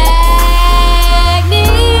magnet.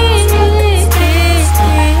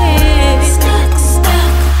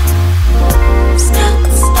 Stuck.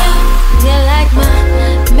 You're like my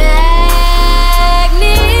magnet.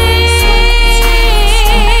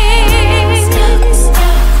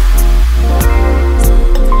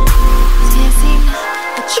 Can't seem to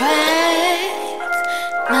attract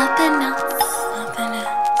nothing else.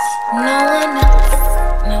 No one else.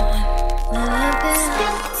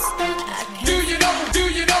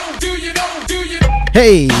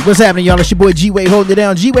 Hey, what's happening, y'all? It's your boy G-Wade holding it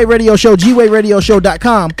down. G-Wade Radio Show,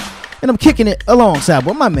 GWadeRadioShow.com. And I'm kicking it alongside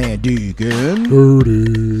with my man Deacon.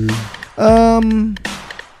 Dirty.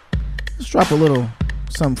 Let's drop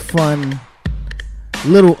some fun,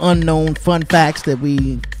 little unknown fun facts that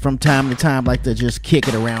we from time to time like to just kick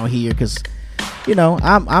it around here, because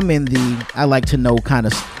I'm in the I like to know kind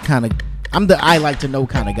of I'm the I like to know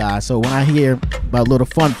kind of guy. So when I hear about little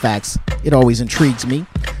fun facts, it always intrigues me.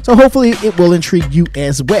 So hopefully it will intrigue you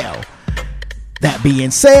as well. That being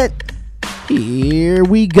said, here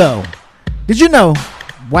we go. Did you know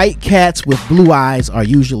white cats with blue eyes are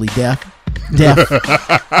usually deaf?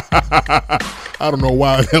 I don't know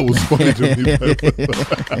why that was funny to me.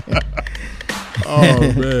 Oh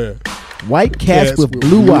man. White cats with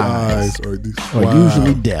blue eyes are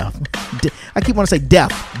usually deaf. I keep wanting to say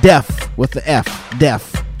deaf with the F,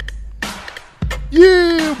 deaf.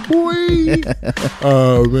 Yeah, boy.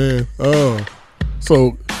 Oh man. Oh,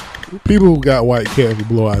 so people who got white cats with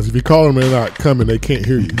blue eyes, if you call them and they're not coming, they can't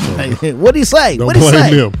hear you. So what do you say? Don't what do you blame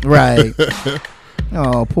say? them. Right.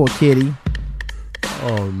 Oh, poor kitty.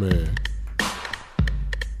 Oh man.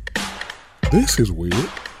 This is weird.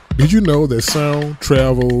 Did you know that sound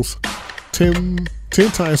travels 10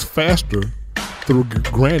 times faster through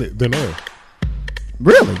granite than air?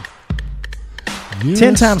 Really? Yes.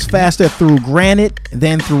 10 times faster through granite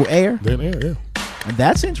than through air? Than air, yeah. And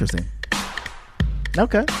that's interesting.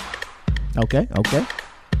 Okay.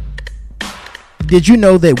 Did you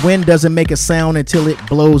know that wind doesn't make a sound until it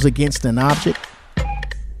blows against an object?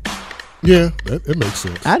 Yeah, that makes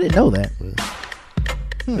sense. I didn't know that.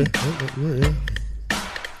 Yeah. Yeah.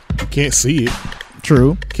 You can't see it.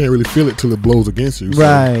 True. Can't really feel it till it blows against you.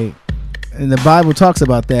 Right. And the Bible talks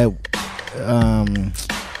about that.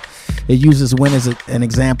 It uses wind as an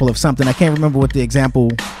example of something. I can't remember what the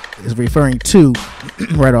example is referring to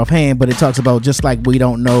right offhand, but it talks about just like we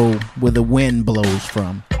don't know where the wind blows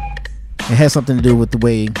from. It has something to do with the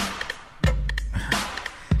way,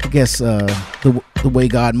 I guess, the way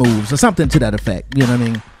God moves or something to that effect. You know what I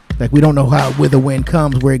mean? Like we don't know where the wind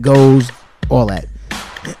comes, where it goes, all that.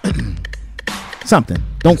 Something.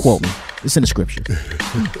 Don't quote me. It's in the scripture.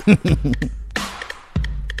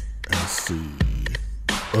 Let's see.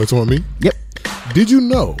 Oh, it's on me? Yep. Did you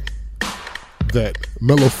know that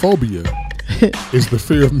mellophobia is the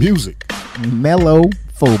fear of music?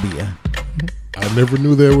 Mellophobia. I never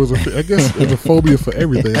knew there was I guess there's a phobia for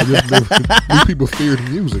everything. I just never knew people feared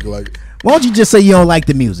music. Like, why don't you just say you don't like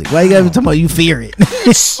the music? Why you gotta be talking about you fear it?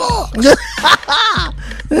 It sucks.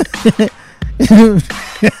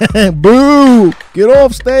 Boo! Get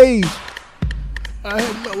off stage. I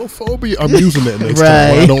have mellophobia. I'm using that next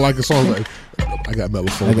time. When I don't like a song. Like, I got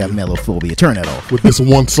mellophobia. I got mellophobia. Turn that off. With this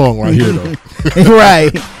one song right here, though.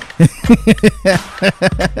 Right.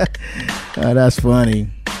 Oh, that's funny.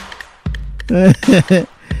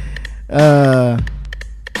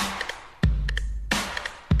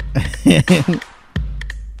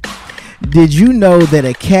 Did you know that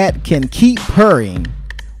a cat can keep purring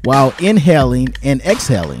while inhaling and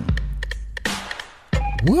exhaling?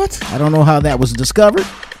 What? I don't know how that was discovered.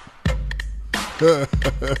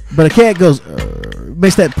 But a cat goes,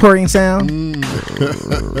 makes that purring sound.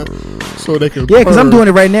 So they can Yeah, because I'm doing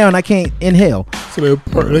it right now and I can't inhale. So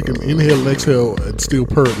they can inhale and exhale and still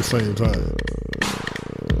purr at the same time.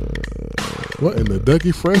 What in the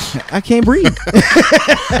Dougie Fresh? I can't breathe.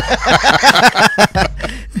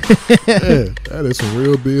 Yeah, that is some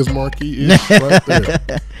real Biz Marquee-ish right there.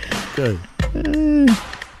 Okay.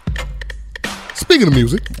 Speaking of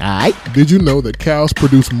music, alright. Did you know that cows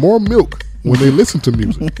produce more milk when they listen to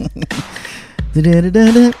music?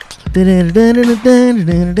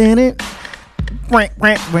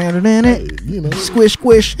 Squish,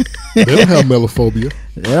 squish. They don't have mellophobia.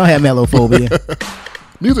 They don't have mellophobia.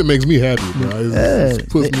 Music makes me happy, bro. It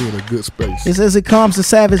puts me in a good space. It says it calms the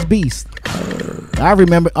savage beast. I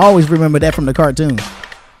always remember that from the cartoon.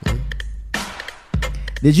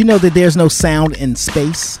 Did you know that there's no sound in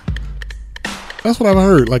space? That's what I've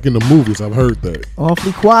heard. Like in the movies, I've heard that.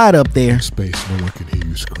 Awfully quiet up there. In space, no one can hear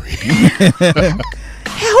you scream.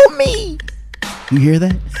 Help me! You hear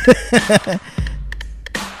that?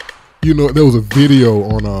 You know, there was a video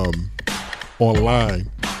on online.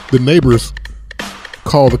 The neighbors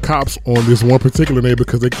called the cops on this one particular neighbor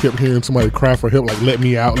because they kept hearing somebody cry for help, like "Let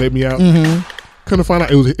me out, let me out." Mm-hmm. Couldn't find out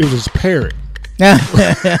it was his parrot. And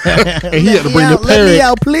he had to bring the parrot. Let me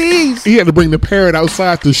out, please. He had to bring the parrot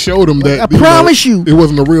outside to show them that I promise you, it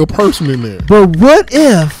wasn't a real person in there. But what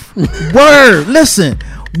if? Listen.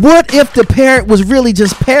 What if the parrot was really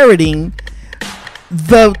just parroting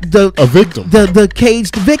a victim, the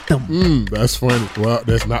caged victim? That's funny. Well,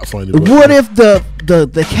 that's not funny. What if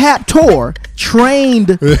the captor trained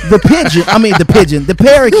the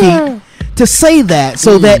parakeet to say that,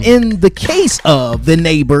 so that in the case of the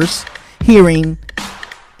neighbors hearing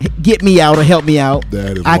 "Get me out" or "Help me out,"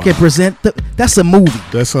 I can present that's a movie.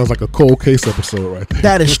 That sounds like a cold case episode right there.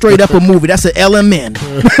 That is straight up a movie. That's an LMN.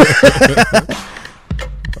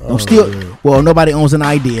 Well, nobody owns an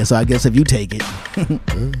idea, so I guess if you take it,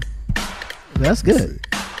 that's good.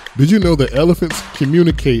 Did you know that elephants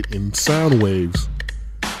communicate in sound waves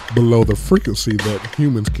below the frequency that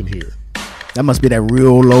humans can hear? That must be that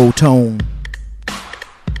real low tone.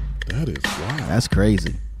 That is wild. That's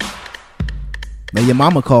crazy. Now your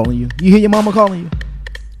mama calling you. You hear your mama calling you?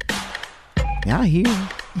 Yeah, I hear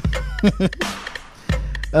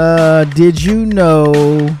her. Did you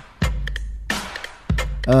know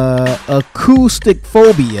acoustic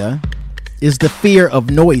phobia is the fear of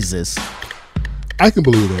noises? I can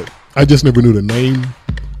believe that. I just never knew the name,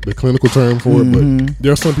 the clinical term for it, but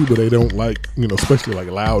there are some people they don't like, especially like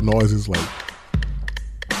loud noises like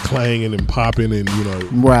clanging and popping and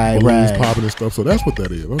balloons popping and stuff. So that's what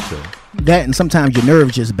that is. Okay. That, and sometimes your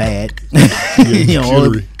nerves just bad.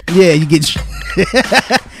 Jittery. Yeah, you get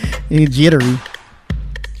you're jittery.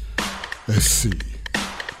 Let's see.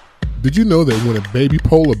 Did you know that when a baby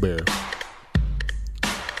polar bear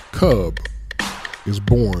cub is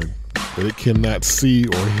born, that it cannot see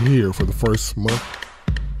or hear for the first month?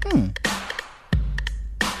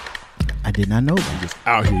 I did not know that. Just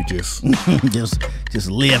out here, just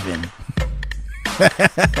living,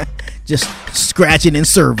 just scratching and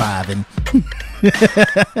surviving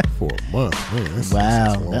for a month. Man, that's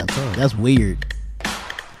wow, a long time. That's weird.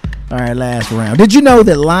 All right, last round. Did you know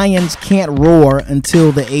that lions can't roar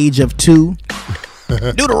until the age of 2? Do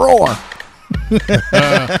the roar.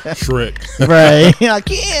 Shrek. Right. I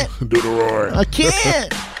can't. Do the roar. I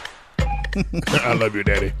can't. I love you,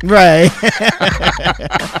 Daddy. Right.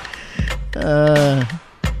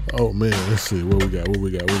 Oh man, let's see what we got. I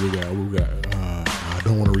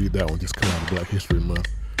don't want to read that one. Just come out of Black History Month.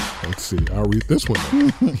 Let's see. I'll read this one.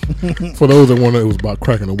 For those that wonder, it was about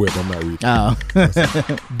cracking a whip. I'm not reading. Oh.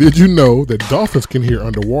 Did you know that dolphins can hear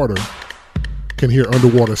underwater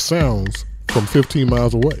sounds from 15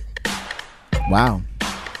 miles away? Wow.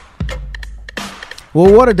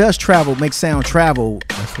 Well, water does travel, make sound travel.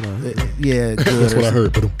 That's what I heard. Yeah, good. That's what I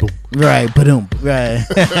heard. Ba-dum, boom. Right, ba-dum. Right.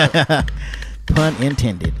 Pun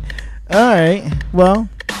intended. All right. Well,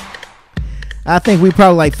 I think we're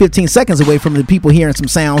probably like 15 seconds away from the people hearing some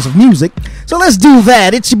sounds of music. So let's do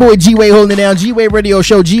that. It's your boy G-Wade holding it down. G-Wade Radio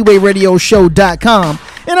Show, GWadeRadioShow.com.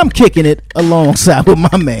 And I'm kicking it alongside with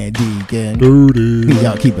my man Deacon. Dirty.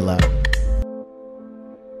 Y'all keep it loud.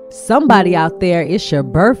 Somebody out there, it's your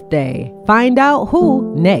birthday. Find out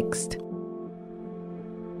who next.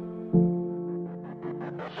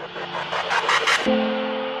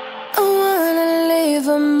 I wanna leave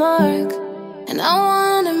a mark, and I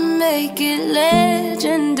wanna make it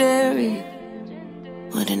legendary,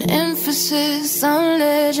 with an emphasis on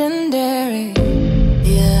legendary.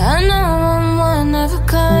 Yeah, I know I'm one of a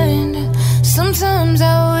kind. Sometimes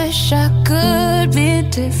I wish I could be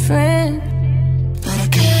different, but I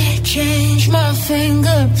can't change my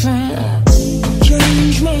fingerprint.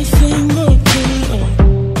 Change my fingerprint.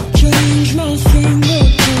 Change my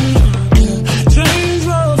fingerprint. Change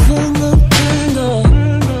my fingerprint.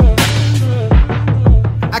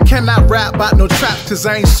 I cannot rap about no traps, cause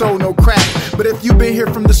I ain't sold no crack. But if you been here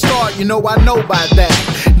from the start, you know I know about that.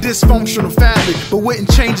 Dysfunctional family, but wouldn't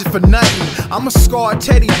change it for nothing. I'm a scarred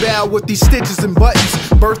teddy bear with these stitches and buttons.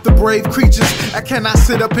 Birth of brave creatures, I cannot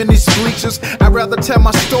sit up in these bleachers. I'd rather tell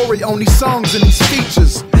my story on these songs and these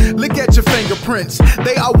features. Look at your fingerprints,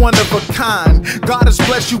 they are one of a kind. God has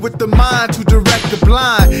blessed you with the mind to direct the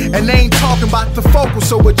blind. And they ain't talking about the focal,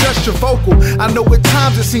 so adjust your vocal. I know at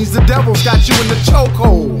times it seems the devil's got you in the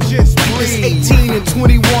chokehold. Just breathe. It's 18 and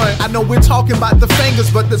 21, I know we're talking about the fingers,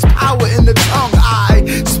 but there's power in the tongue. I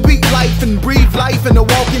speak life and breathe life in the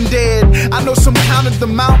walking dead. I know some counted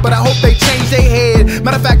them out, but I hope they change their head.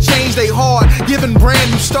 Matter of fact, change their heart, giving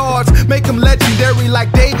brand new starts. Make them legendary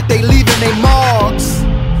like David, they leaving their marks.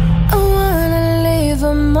 I wanna leave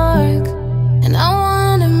a mark, and I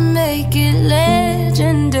wanna make it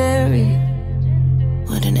legendary,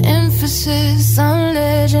 with an emphasis on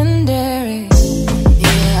legendary.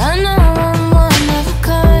 Yeah, I know I'm one of a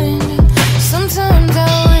kind. Sometimes I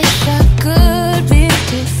wish I could be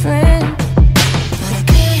different, but I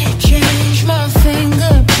can't change my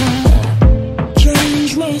fingerprint.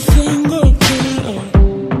 Change my fingerprint.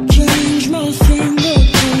 Change my fingerprint.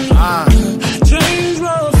 Change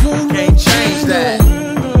my fingerprint. Can't change that.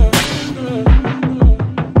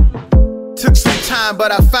 Took some time,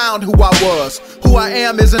 but I found who I was. Who I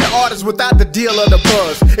am is an artist without the deal of the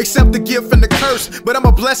buzz. Accept the gift and the curse, but I'm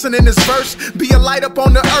a blessing in this verse. Be a light up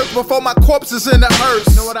on the earth before my corpse is in the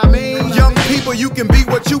hearse. Know what I mean? Young people, you can be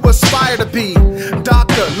what you aspire to be.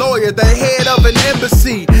 Doctor, lawyer, the head of an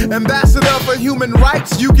embassy. Ambassador for human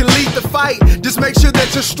rights, you can lead the fight. Just make sure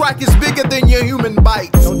that your strike is bigger than your human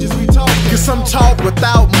bite. Don't just be talking. Cause some talk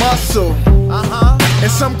without muscle.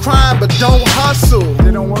 And some crime but don't hustle.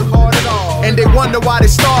 They don't work hard at all. And they wonder why their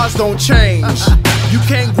stars don't change. You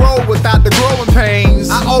can't grow without the growing pains.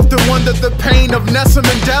 I often wonder the pain of Nelson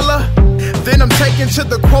Mandela. Then I'm taken to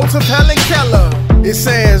the quotes of Helen Keller. It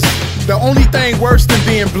says, the only thing worse than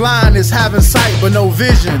being blind is having sight but no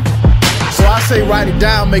vision. So I say write it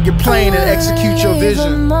down, make it plain, and execute your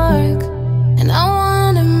vision. Mark, and I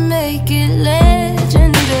wanna make it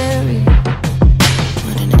legendary,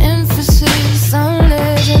 with an emphasis on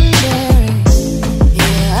legendary.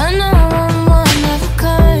 Yeah, I know I'm one of a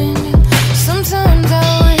kind. Sometimes I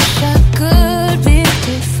wish I could be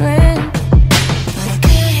different, but I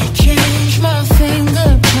can't change my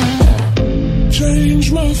fingerprint.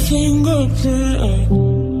 Change my fingerprint.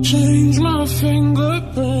 Change my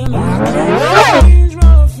fingerprint. Change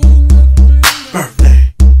my fingerprint.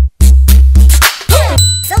 Birthday.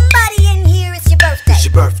 Somebody in here, it's your birthday. It's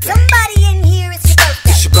your birthday. Somebody in here, it's your birthday.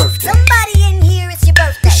 It's your birthday. Somebody in here, it's your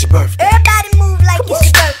birthday. It's your birthday. Everybody move like it's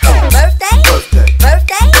your birthday. Birthday. Birthday.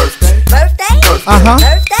 Birthday. Birthday.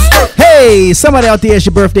 Birthday. Hey, somebody out there, it's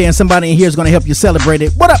your birthday, and somebody in here is going to help you celebrate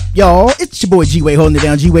it. What up, y'all? It's your boy G-Wade holding it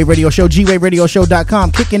down. G-Wade Radio Show,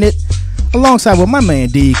 GWadeRadioShow.com, kicking it alongside with my man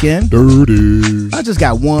Deacon. Dirty. I just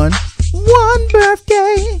got one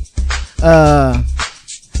birthday.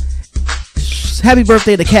 Happy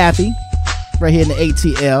birthday to Kathy, right here in the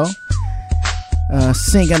ATL.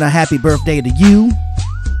 Singing a happy birthday to you.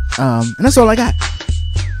 And that's all I got.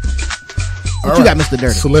 What you got, Mr.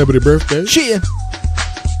 Dirty? Celebrity birthday. Cheer.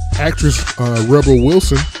 Actress Rebel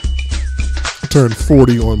Wilson turned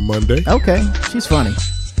 40 on Monday. Okay, she's funny.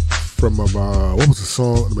 From what was the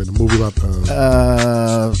song? I mean, the movie about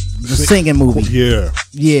the singing movie.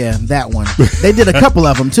 Yeah, that one. They did a couple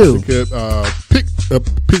of them too. Pitch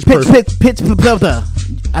Perfect.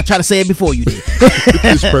 I try to say it before you did.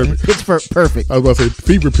 Pitch Perfect. Pitch Perfect. I was about to say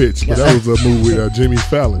Fever Pitch, but that was a movie with Jimmy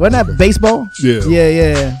Fallon. Wasn't that baseball? Yeah.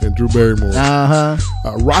 Yeah. And Drew Barrymore.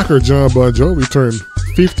 Rocker John Bon Jovi turned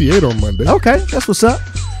 58 on Monday. Okay, that's what's up.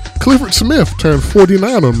 Clifford Smith turned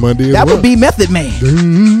 49 on Monday. That would be Method Man.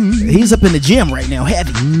 He's up in the gym right now,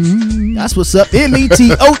 heavy. That's what's up.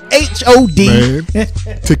 METOHOD. Man,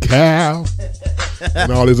 Tikal.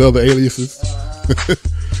 And all his other aliases.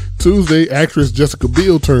 Tuesday, actress Jessica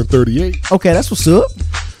Biel turned 38. Okay, that's what's up.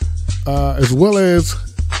 As well as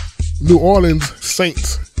New Orleans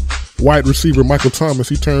Saints wide receiver Michael Thomas.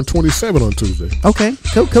 He turned 27 on Tuesday. Okay,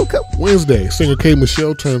 cool. Wednesday, singer K.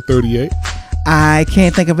 Michelle turned 38. I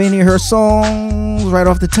can't think of any of her songs right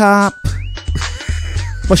off the top.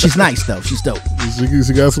 But she's nice though. She's dope.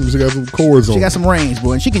 She got some chords on. She got some range,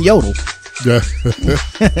 boy, and she can yodel. Yeah.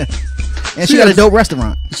 And she got a dope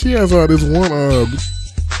restaurant. She has this one.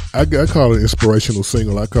 I call it an inspirational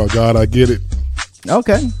single. I call God I Get It.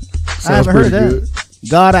 Okay. Sounds I haven't heard that. good.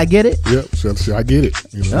 God I Get It. Yep. So I get it.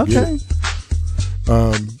 Okay.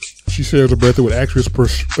 She shares a birthday with actress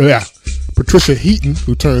Patricia Heaton,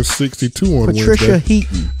 who turned 62 on Wednesday. Patricia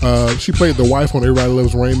Heaton. She played the wife on Everybody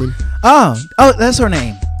Loves Raymond. Oh, that's her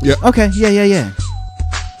name. Yeah. Okay. Yeah.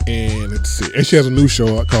 And let's see. And she has a new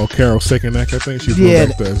show called Carol's Second Act, I think. She's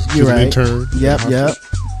you're an intern. Yep.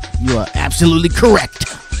 You are absolutely correct.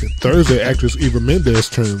 And Thursday, actress Eva Mendes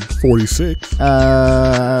turned 46.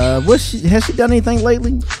 Has she done anything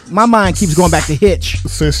lately? My mind keeps going back to Hitch.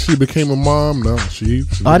 Since she became a mom, no.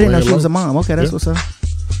 I didn't know she was a mom. Okay, that's what's up.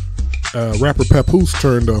 Rapper Papoose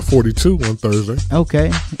turned 42 on Thursday.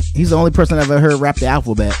 Okay. He's the only person I've ever heard rap the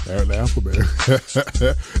alphabet. The alphabet.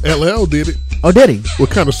 LL did it. Oh, did he? Well,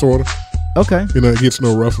 kind of, sort of. Okay. It gets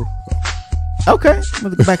no rougher. Okay. I'm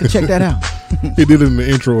going to go back and check that out. He did it in the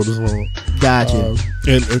intro of the song. Gotcha.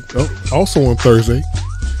 And also on Thursday,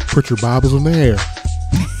 put your Bibles in the air.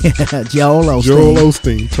 Joel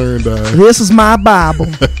Osteen turned... This is my Bible.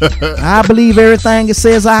 I believe everything it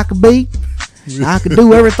says I could be. I could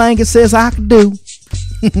do everything it says I could do.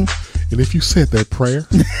 And if you said that prayer,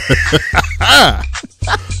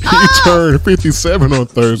 he turned 57 on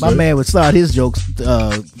Thursday. My man would start his jokes.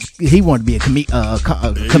 He wanted to be a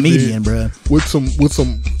comedian, bro. With some.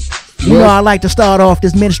 You know, I like to start off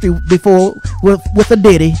this ministry before with a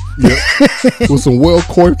ditty. Yep. With some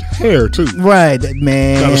well-coiffed hair too. Right,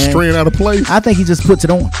 man. Got a strand out of place. I think he just puts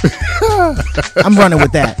it on. I'm running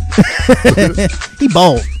with that. He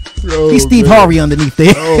bald. Oh, he's Steve Harvey underneath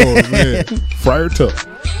there. Oh man, Friar Tuck.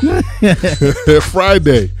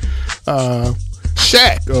 Friday,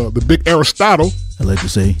 Shaq, the big Aristotle. I'd like to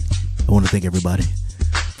say, I want to thank everybody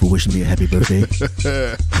for wishing me a happy birthday.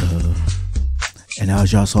 And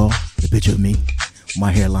as y'all saw, the picture of me,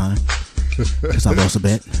 my hairline, because I lost a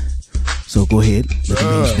bet. So go ahead, let the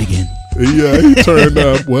games begin. Yeah,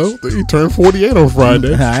 he turned 48 on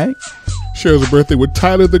Friday. All right. Shares a birthday with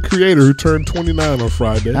Tyler, the Creator, who turned 29 on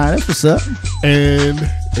Friday. That's what's up. And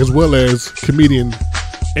as well as comedian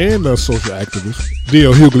and social activist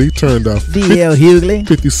D.L. Hughley turned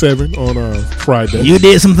 57 on Friday. You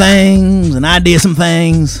did some things, and I did some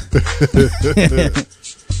things.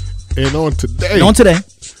 And on today,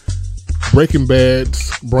 Breaking Bad's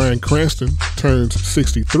Bryan Cranston turns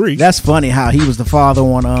 63. That's funny how he was the father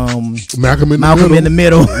on Malcolm in the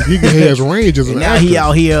Middle. He has range as an actor. Now he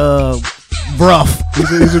out here rough.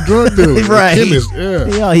 He's a drug dealer. Right. A chemist, yeah.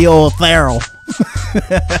 He out here all thorough.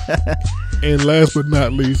 And last but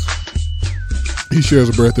not least, he shares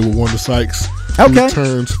a birthday with Wanda Sykes. Okay. Who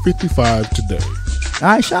turns 55 today. All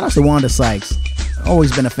right, shout out to Wanda Sykes.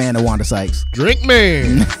 Always been a fan of Wanda Sykes. Drink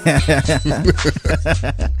man.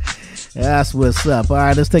 That's what's up. All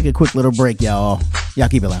right, let's take a quick little break, y'all. Y'all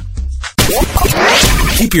keep it loud.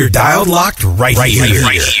 Keep your dial locked right here.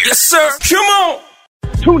 Yes, sir. Come on.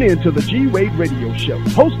 Tune in to the G-Wade Radio Show,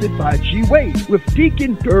 hosted by G-Wade with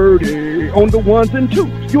Deacon Dirty on the ones and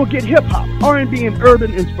twos. You'll get hip-hop, R&B, and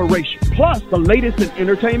urban inspiration, plus the latest in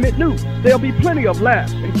entertainment news. There'll be plenty of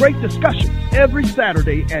laughs and great discussions every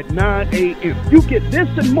Saturday at 9 a.m. You get this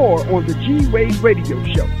and more on the G-Wade Radio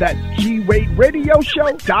Show. That's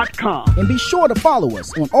GWadeRadioshow.com. And be sure to follow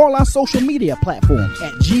us on all our social media platforms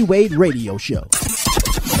at G-Wade Radio Show.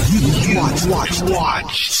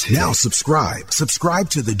 Watch. Now subscribe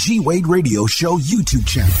to the G-Wade Radio Show YouTube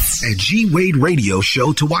channel at G-Wade Radio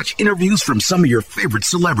Show to watch interviews from some of your favorite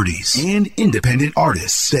celebrities and independent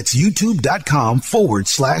artists. That's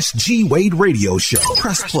youtube.com/G-Wade Radio Show.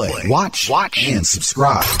 Press play, watch, and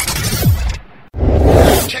subscribe.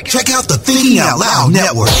 Check out the Thinking Out Loud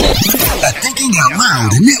Network at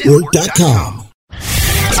thinkingoutloudnetwork.com.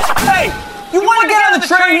 Hey, you want Anyone get on the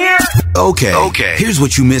train here? Okay. Here's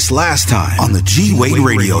what you missed last time on the G Wade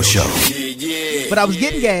Radio Show. But I was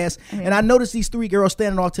getting gas, and I noticed these three girls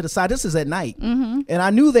standing off to the side. This is at night. And I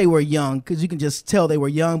knew they were young, because you can just tell they were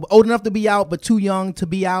young, old enough to be out, but too young to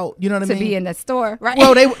be out. You know what I mean? To be in the store, right?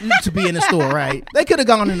 Well, to be in the store, right? They could have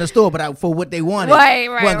gone in the store, but for what they wanted,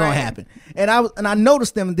 wasn't going to happen. And I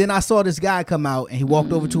noticed them, and then I saw this guy come out, and he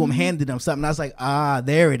walked over to him, handed him something. I was like,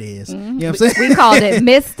 there it is. You know what I'm saying? We called it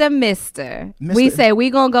Mr. We say we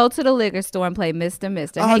gonna go to the liquor store and play Mr.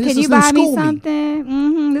 Oh, Hey, can you buy me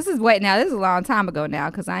something? This is a long time ago now,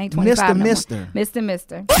 because I ain't 25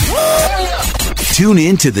 Mr. Tune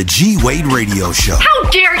in to the G Wade Radio Show. How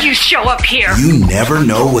dare you show up here? You never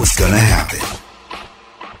know what's gonna happen.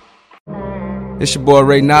 It's your boy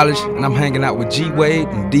Ray Knowledge, and I'm hanging out with G Wade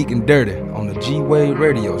and Deacon Dirty on the G Wade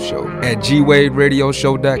Radio Show at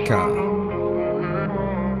gwaderadioshow.com.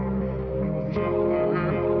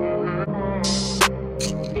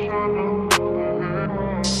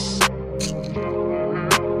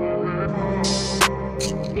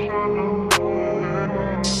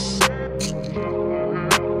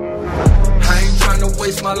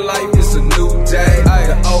 Waste my life, it's a new day.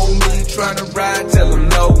 The old me tryna ride, tell him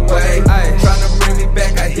no way. Tryna bring me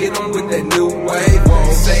back, I hit him with that new wave.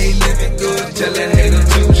 Say living good, tell that hater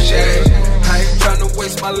touche. I ain't tryna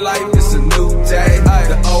waste my life, it's a new day.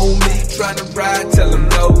 The old me tryna ride, tell him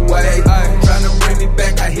no way. Tryna bring me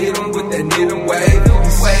back, I hit him with that hidden wave.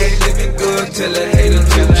 Say living good, tell that hater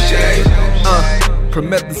touche.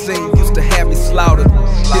 Promethazine used to have me slaughtered.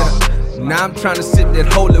 Now I'm tryna sip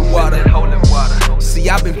that holy water. See,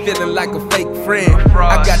 I've been feeling like a fake friend.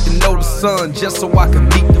 I got to know the son just so I can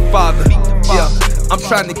meet the father. Yeah, I'm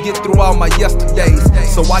trying to get through all my yesterdays,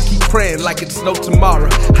 so I keep praying like it's no tomorrow.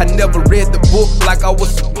 I never read the book like I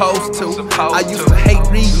was supposed to. I used to hate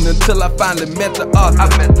reading until I finally met the author.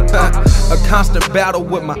 A constant battle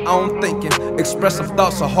with my own thinking. Expressive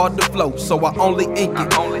thoughts are hard to flow, so I only ink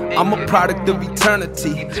it. I'm a product of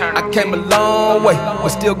eternity. I came a long way, but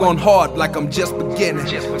still going hard like I'm just beginning.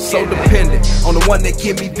 So dependent on the one that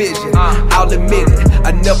give me vision. I'll admit it,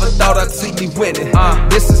 I never thought I'd see me winning.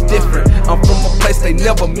 This is different, I'm from a place they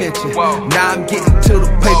never mentioned. Now I'm getting to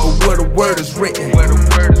the paper where the word is written. I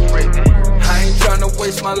ain't tryna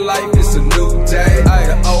waste my life, it's a new day.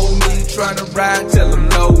 The old me tryna ride, tell him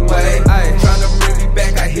no way. Tryna bring me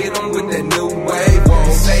back, I hit him with that new wave.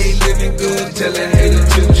 Say living good, tell that hater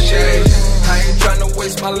touche. I ain't tryna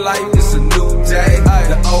waste my life, it's a new day.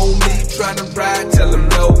 The old me tryna ride, tell him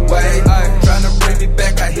no way. Tryna bring me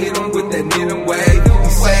back, I hit him with that hidden wave. He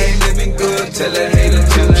say living good, tell that hater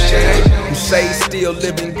touche. You say still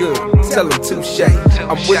living good, tell him touche.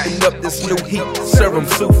 I'm whipping up this new heat, serve him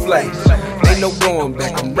souffle. Ain't no going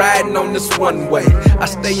back, I'm riding on this one way. I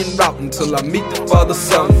stay en route until I meet the Father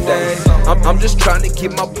someday. I'm just trying to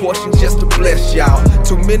get my portion just to bless y'all.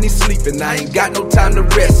 Too many sleeping, I ain't got no time to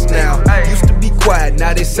rest now. Used to be quiet,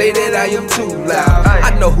 now they say that I am too loud.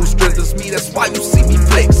 I know who strengthens me, that's why you see me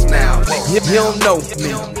flex now. You don't know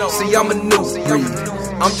me, see I'm a new breed.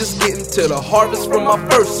 I'm just getting to the harvest from my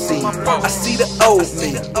first seed. I see the old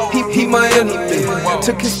me, he my enemy.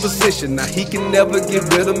 Took his position, now he can never get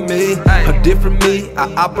rid of me. A different me,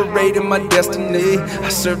 I operate in my destiny. I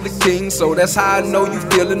serve the king, so that's how I know you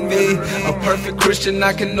feeling me. A perfect Christian,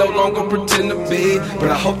 I can no longer pretend to be.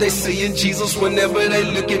 But I hope they see in Jesus whenever they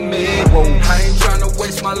look at me. I ain't trying to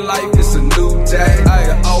waste my life, it's a new day.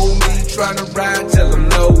 The old me tryna ride, tell him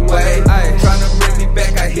no way. Tryna bring me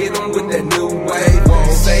back, I hit him with that new wave.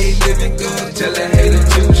 Say living good, tell that hater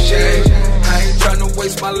touche. I ain't tryna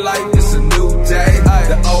waste my life, it's a new day.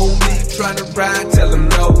 The old me tryna ride, tell him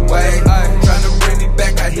no way. Tryna bring me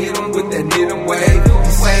back, I hit him with that hidden wave.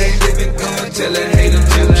 Say living good, tell that hater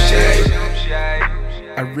touche.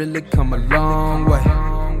 I really come a long way.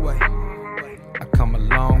 I come a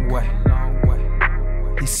long way.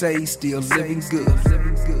 He say he's still living good.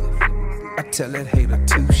 I tell that hater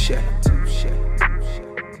touche.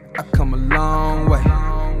 I come a long way.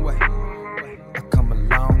 I come a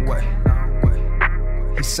long way.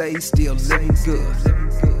 He say he's still living good.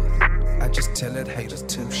 I just tell that hater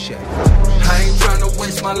touche. I ain't tryna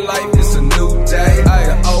waste my life, it's a new day.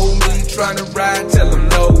 The old me tryna ride, tell him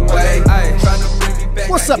no way. Tryna bring me back.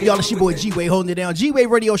 What's up, y'all? It's your boy G-Wade holding it down. G-Wade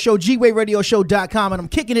Radio Show, gwaderadioshow.com. And I'm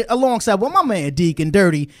kicking it alongside with my man Deacon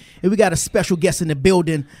Dirty. And we got a special guest in the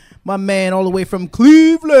building. My man all the way from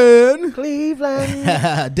Cleveland.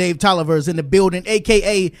 Dave Tolliver is in the building,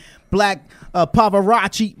 a.k.a. Black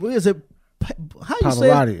Pavarotti. What is it? how you say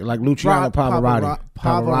Pavarotti, like Luciano Pavarotti.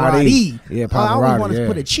 Pavarotti. Yeah, Pavarotti. I always wanted to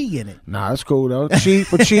put a chi in it. Nah, that's cool though. Chi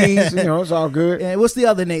for cheese, it's all good. And what's the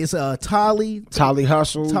other name? It's Tolly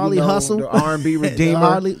Hustle. Hustle. The R&B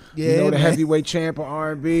Redeemer. the heavyweight champ of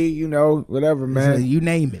R&B, whatever, man. You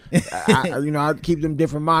name it. I keep them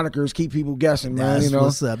different monikers, keep people guessing, man. That's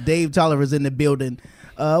what's up. Dave Tolliver's in the building.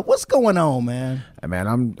 What's going on, man? Hey, man,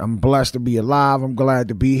 I'm blessed to be alive. I'm glad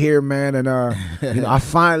to be here, man. And I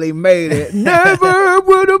finally made it. Never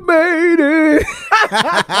would have made it.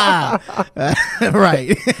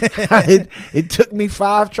 Right. It took me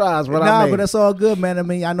 5 tries, but I made but that's all good, man. I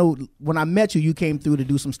mean, I know when I met you came through to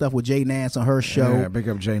do some stuff with Jay Nance on her show. Yeah, big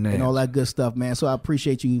up Jay Nance and all that good stuff, man. So I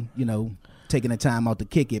appreciate you, taking the time out to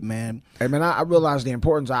kick it, man. Hey, man, I realized the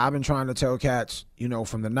importance. I've been trying to tell cats,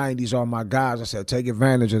 from the 90s, all my guys, I said, take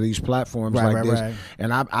advantage of these platforms like this. Right.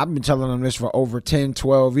 And I've been telling them this for over 10,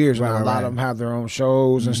 12 years. Now, a lot of them have their own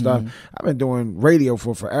shows and stuff. I've been doing radio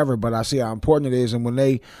for forever, but I see how important it is. And when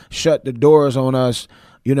they shut the doors on us,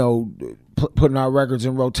 putting our records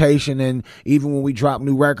in rotation, and even when we drop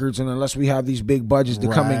new records, and unless we have these big budgets to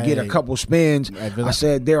come and get a couple spins, I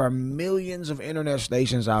said there are millions of internet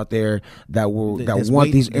stations out there that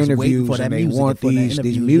want these interviews and they want these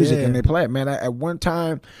music and they play it. Man, at one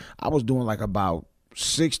time I was doing like about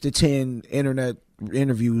 6 to 10 internet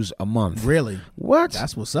interviews a month. Really? What?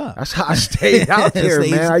 That's what's up. That's how I stayed out there,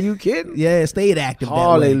 man. Are you kidding? Yeah, stayed active.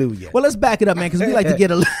 Hallelujah. Well, let's back it up, man, because we like to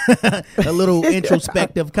get a little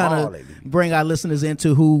introspective, kind of bring our listeners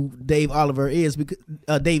into who Dave Tolliver is. Because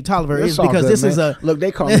Dave Tolliver is because this is a look.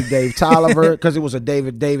 They call me Dave Tolliver because it was a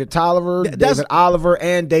David Tolliver, David Oliver,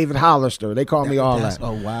 and David Hollister. They call me all that.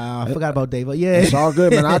 Oh wow, I forgot about David. Yeah, it's all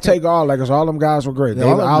good, man. I take all that because all them guys were great.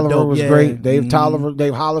 David Oliver was great. Dave Tolliver,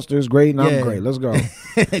 Dave Hollister is great, and I'm great. Let's go.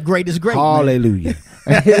 Great is great. Hallelujah.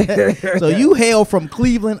 So you hail from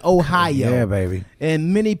Cleveland, Ohio. Yeah, baby.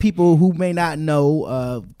 And many people who may not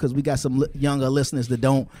know, because we got some younger listeners that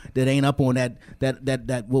ain't up on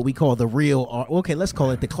that what we call the real. Okay, let's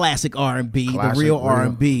call it the classic R&B, the real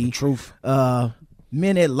R&B, the truth.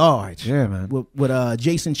 Men at Large. Yeah, man. With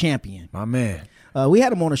Jason Champion, my man. We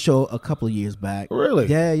had him on a show a couple of years back. Really?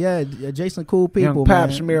 Yeah. Jason, cool people. Young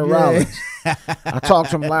Pap Smear Rollins. I talked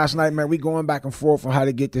to him last night, man. We going back and forth on how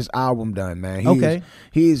to get this album done, man.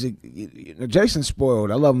 Jason's spoiled.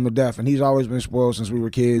 I love him to death, and he's always been spoiled since we were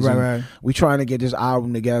kids. Right. We trying to get this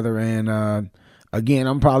album together, and again,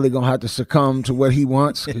 I'm probably gonna have to succumb to what he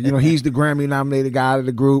wants. He's the Grammy-nominated guy of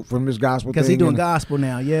the group from this gospel thing. Because he's doing gospel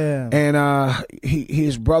now, yeah. And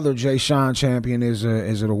his brother Jay Sean Champion is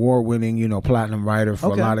an award-winning, platinum writer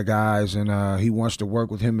for a lot of guys, and he wants to work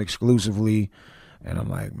with him exclusively. And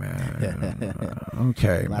I'm like, man,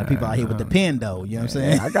 okay. A lot of people out here with the pen, though. You know what I'm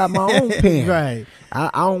saying? I got my own pen. Right.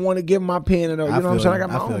 I don't want to give my pen. You know what I'm saying? I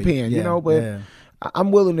got my own pen. But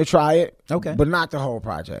I'm willing to try it. Okay. But not the whole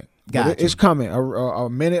project. It's coming. A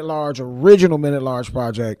Minute Large, original Minute Large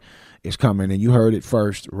project is coming, and you heard it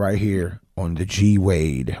first right here on the G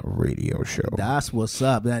Wade Radio Show. That's what's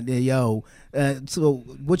up, yo. So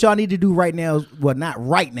what y'all need to do right now? Well, not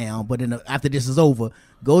right now, but after this is over,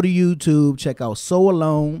 go to YouTube, check out So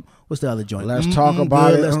Alone. What's the other joint? Let's talk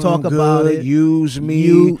about it. Let's talk about it. Use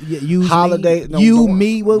me. Use Holiday. Me. No, you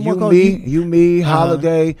me. What you me.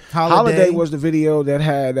 Holiday. Holiday was the video that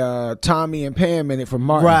had Tommy and Pam in it from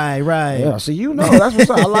Martin. Right. Yeah. So that's what's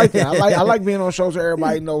up. I like that. I like being on shows where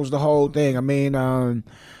everybody knows the whole thing. I mean,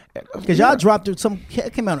 because y'all dropped it.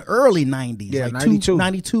 Came out in early 90s. Yeah, like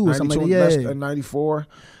 92 or something like that. Yeah. 94.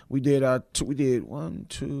 We did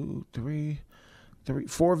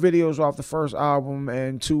 4 videos off the first album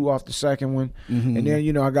and 2 off the second one. Mm-hmm. And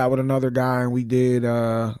then I got with another guy and I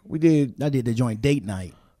did the joint Date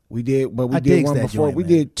Night. We did one before. We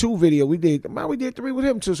did 2 videos. We did 3 with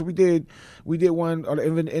him too. So we did one on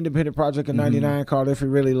an independent project in '99 called "If He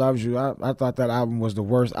Really Loves You." I thought that album was the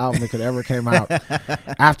worst album that could ever came out.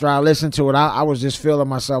 After I listened to it, I was just feeling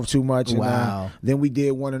myself too much. Wow. And, then we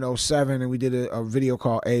did one in '07, and we did a video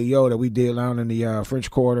called "Ayo" that we did down in the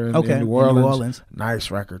French Quarter in New Orleans.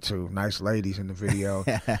 Nice record too. Nice ladies in the video.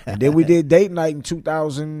 And then we did Date Night in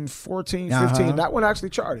 2014, 15. That one actually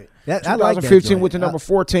charted. 2015 with the number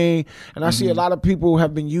 14. And I see a lot of people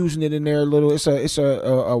have been using it in their little. It's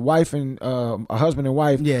a wife and a husband and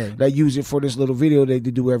wife that use it for this little video they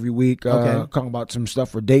do every week, talking about some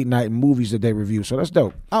stuff for date night and movies that they review. So that's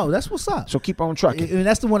dope. Oh, that's what's up. So keep on trucking. And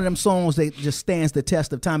that's one of them songs that just stands the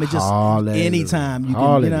test of time. It just anytime you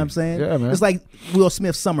can, you know what I'm saying? Yeah, man. It's like Will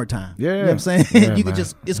Smith's "Summertime." Yeah, you know what I'm saying? Yeah, you can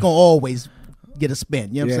it's gonna always get a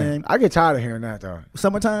spin. You know what I'm saying? I get tired of hearing that though.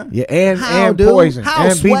 "Summertime." Yeah, and Poison. How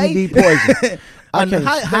and Sway? BBD Poison.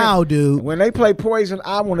 How, dude? When they play Poison,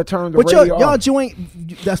 I want to turn the radio y'all off. joint.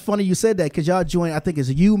 That's funny you said that because y'all joint. I think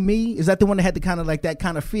is You Me. Is that the one that had the kind of like that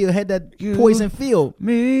kind of feel? Had that Poison feel?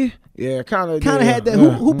 Me. Yeah, kind of had that.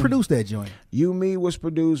 Who produced that joint? You Me was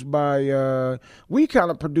produced by. We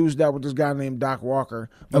kind of produced that with this guy named Doc Walker.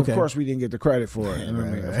 But of course, we didn't get the credit for it. I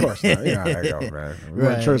mean, of course not. You know how that go, man. We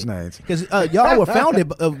weren't church names. Because y'all were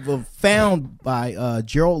found by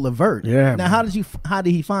Gerald Levert. Yeah. Now, how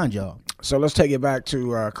did he find y'all? So let's take it back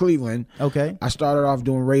to Cleveland. Okay. I started off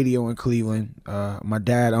doing radio in Cleveland. My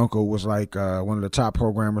dad, uncle, was like one of the top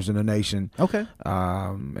programmers in the nation. Okay.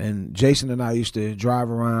 And Jason and I used to drive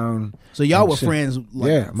around. So y'all were friends?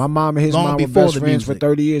 Yeah. My mom and his mom were best friends for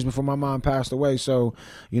 30 years before my mom passed away. So,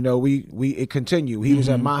 it continued. He was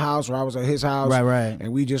at my house or I was at his house. Right.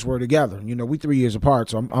 And we just were together. We 3 years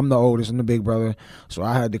apart. So I'm the oldest and the big brother. So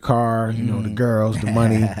I had the car, the girls, the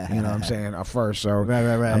money, what I'm saying, first. So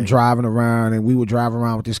right. I'm driving around, and we would drive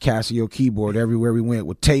around with this Casio keyboard everywhere we went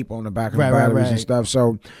with tape on the back of the batteries and stuff.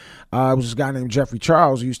 So it was this guy named Jeffrey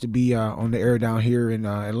Charles who used to be on the air down here in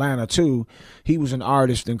Atlanta too. He was an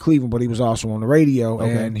artist in Cleveland, but he was also on the radio,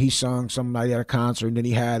 and he sung somebody at a concert, and then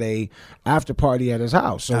he had a after party at his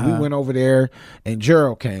house. So we went over there, and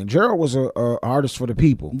Gerald came. Gerald was a artist for the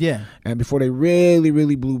people. Yeah. And before they really,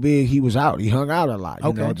 really blew big, he was out. He hung out a lot.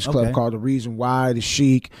 You know, at this club called The Reason Why, the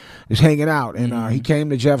Chic is hanging out. And he came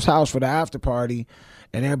to Jeff's house for the after party,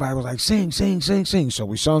 and everybody was like, sing. So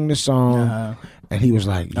we sung this song, and he was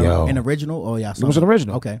like, yo. An original? Oh, yeah. It was an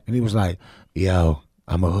original. Okay. And he was like, yo,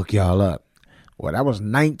 I'm going to hook y'all up. Well, that was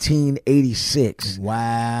 1986. Wow.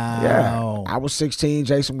 Yeah. I was 16.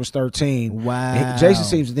 Jason was 13. Wow. Jason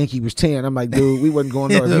seems to think he was 10. I'm like, dude, we wasn't going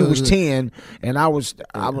there. He was 10, and I wasn't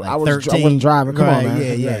driving. Come on,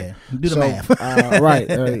 man. Yeah. Do the math. Right.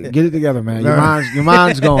 Get it together, man. Your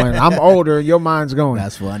mind's going. I'm older. Your mind's going.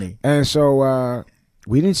 That's funny. And so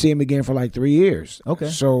we didn't see him again for like 3 years. Okay.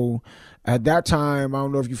 So at that time, I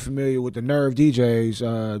don't know if you're familiar with the Nerve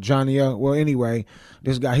DJs, Johnny O. Well, anyway,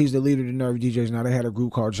 this guy, he's the leader of the Nerve DJs now. They had a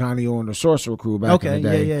group called Johnny O and the Sorcerer Crew back in the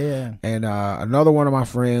day. Yeah. And another one of my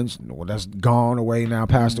friends, that's gone away now,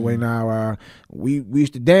 passed away now, we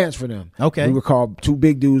used to dance for them. Okay. We were called two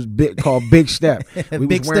big dudes called Big Step.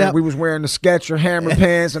 We Step. We was wearing the Sketcher hammer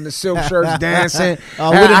pants and the silk shirts dancing.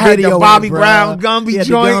 I had the Bobby Brown Gumby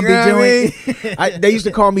joint. They used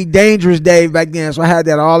to call me Dangerous Dave back then, so I had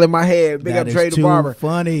that all in my head. Big up Trey the Barber.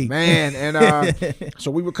 Funny. Man, and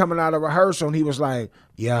so we were coming out of rehearsal, and he was like,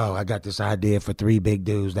 yo, I got this idea for 3 big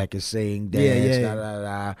dudes that can sing,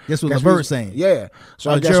 dance, This was Levert saying. Yeah.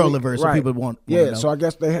 So Gerald Levert, so people want yeah, so I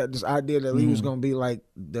guess they had this idea that he was going to be like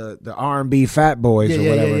the R&B Fat Boys or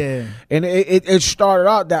whatever. Yeah. And it started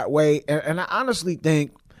out that way, and I honestly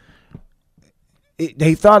think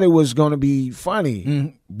they thought it was going to be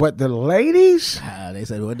funny, but the ladies, they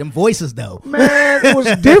said, well, them voices though, man, it was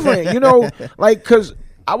different, like, because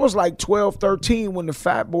I was like 12, 13 when the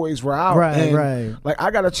Fat Boys were out. Right. Like,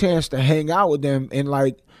 I got a chance to hang out with them, and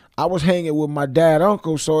like, I was hanging with my dad,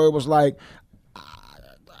 uncle, so it was like,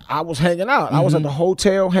 I was hanging out. I was at the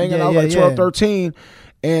hotel hanging out like 12, 13.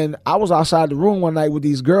 And I was outside the room one night with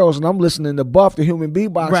these girls, and I'm listening to Buff, the Human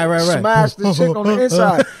Beatbox, right. smash the chick on the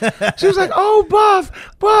inside. She was like, "Oh, Buff."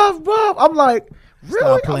 I'm like,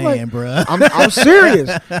 really? Stop playing, bro. I'm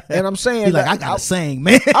serious, and I'm saying, he's like, I gotta sing,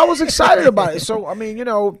 man. I was excited about it. So I mean,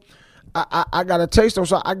 I got a taste of.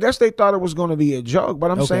 So I guess they thought it was going to be a joke,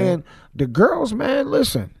 but I'm saying the girls, man,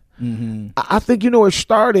 listen. I think it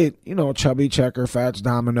started, Chubby Checker, Fats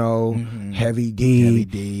Domino, Heavy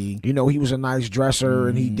D. He was a nice dresser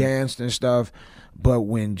and he danced and stuff. But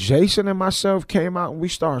when Jason and myself came out and we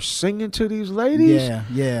started singing to these ladies,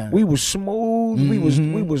 we was smooth, we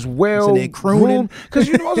was well groomed. Because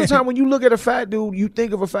most of the time when you look at a fat dude, you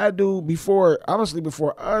think of a fat dude before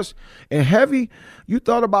us and Heavy. You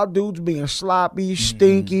thought about dudes being sloppy,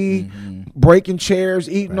 stinky, breaking chairs,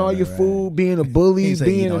 eating all your food, being a bully,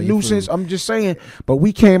 being a nuisance. I'm just saying. But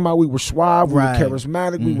we came out, we were suave, we were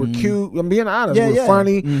charismatic, we were cute. I'm being honest, we were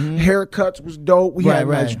funny. Haircuts was dope. We had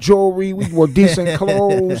nice jewelry. We wore decent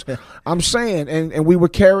clothes. I'm saying, and we were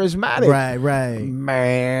charismatic. Right.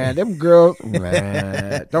 Man, them girls,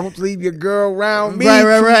 man, don't leave your girl around me.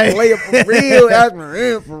 Right. Play it for real. That's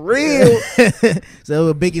for real.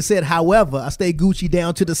 So Biggie said, however, I stay Gucci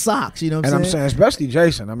down to the socks. You know what I'm saying? And I'm saying, especially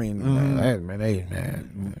Jason. I mean,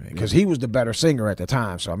 because he was the better singer at the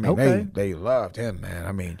time. So I mean, they loved him, man.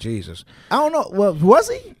 I mean, Jesus. I don't know. Well, was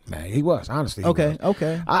he? Man, he was. Honestly, okay.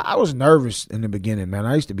 I was nervous in the beginning, man.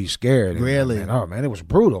 I used to be scared. Really? Man, it was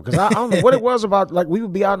brutal because I don't know what it was about. Like we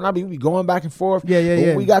would be out and we'd be going back and forth. Yeah.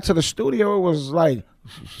 When we got to the studio, it was like,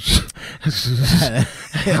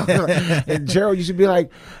 and Gerald used to be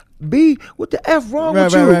like, B, what the F wrong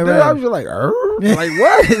with you? Right. I was just like, like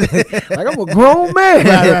what? Like I'm a grown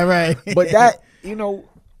man. Right. But that,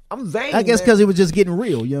 I'm vain. I guess because it was just getting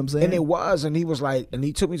real. You know what I'm saying? And it was, and he was like, and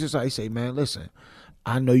he took me to the side. He said, man, listen,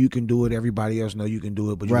 I know you can do it. Everybody else know you can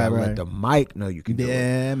do it, but you gotta let the mic know you can do it.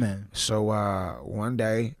 Yeah, man. So one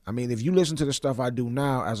day, I mean, if you listen to the stuff I do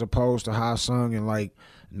now, as opposed to how I sung in like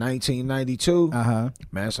 1992,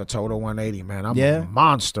 man, it's a total 180, man. I'm a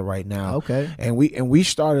monster right now. Okay. And we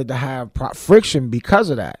started to have friction because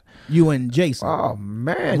of that. You and Jason. Oh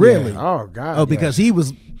man, really? Yeah. Oh God. Oh, because he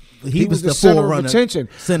was the center of attention.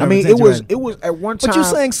 It was at one time. But you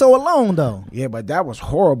sang So Alone though. Yeah, but that was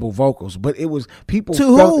horrible vocals. But it was people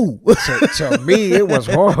to who? To me, it was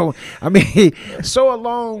horrible. I mean, So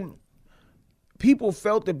Alone. People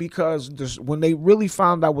felt it because when they really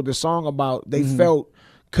found out what the song about, they felt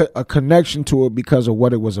a connection to it because of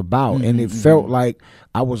what it was about, and it felt like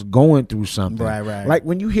I was going through something. Right. Like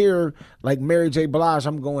when you hear like Mary J. Blige,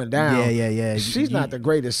 I'm going down. Yeah. She's not the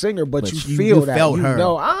greatest singer, but you feel that. Felt her.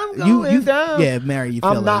 I'm going down. Yeah, Mary, you feel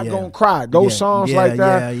I'm not it, gonna cry. Those songs like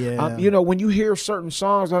that. Yeah. When you hear certain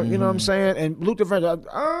songs, you know what I'm saying, and Luther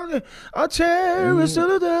Vandross, I cherish you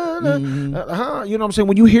know what I'm saying.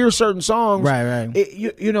 When you hear certain songs, right.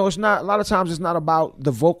 It's not a lot of times. It's not about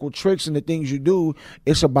the vocal tricks and the things you do.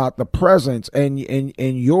 It's about the presence and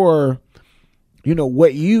your,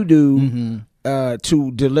 what you do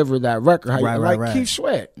to deliver that record. Right. Keith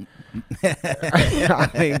Sweat. I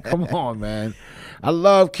mean, come on, man. I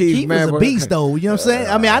love Keith, man. Keith was a beast, though. You know what I'm saying?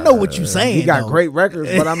 I mean, I know what you're saying. He got great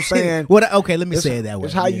records, but I'm saying, okay, let me say it that way.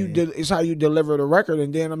 It's how you deliver the record,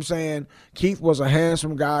 and then I'm saying Keith was a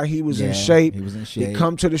handsome guy. He was in shape. He was in shape. He'd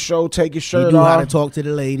come to the show, take his shirt off. He knew how to talk to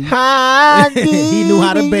the ladies. He knew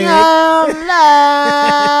how to beg.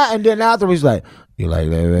 And then after he's like, you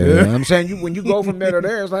like that, baby? You know what I'm saying, when you go from there to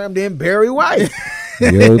there, it's like I'm then Barry White.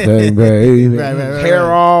 Yo, thing, baby. Right.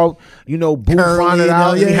 Hair all, bouffant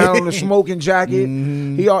out. He had on the smoking jacket.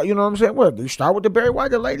 He all, you know what I'm saying? Well, you start with the Barry White.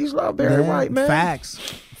 The ladies love Barry White, man. Facts.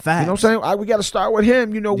 You know what I'm saying? We got to start with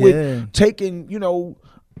him, with taking,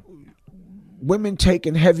 women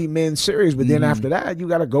taking heavy men serious. But then after that, you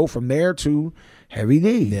got to go from there to Heavy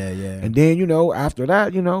D. Yeah. And then, after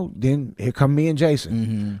that, then here come me and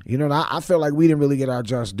Jason. I feel like we didn't really get our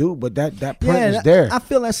just due, but that print is there. I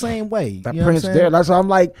feel that same way. That print's there. That's why I'm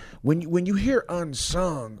like, when you hear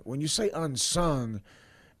unsung, when you say unsung,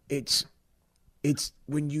 it's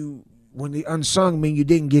when the unsung mean you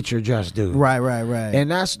didn't get your just due. Right.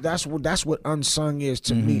 And that's what unsung is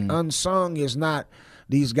to me. Unsung is not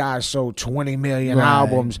these guys sold 20 million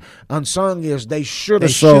albums. Unsung is they should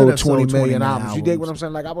have sold 20 million albums. You dig what I'm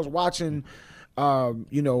saying? Like I was watching,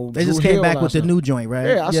 they just came back with the new joint,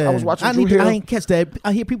 right? Yeah, I was watching Drew Hill. I ain't catch that.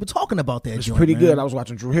 I hear people talking about that. It's joint, pretty man. good. I was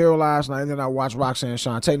watching Drew Hill last night, and then I watched Roxanne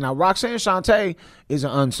Shante. Now, Roxanne Shante is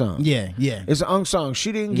an unsung. Yeah. It's an unsung.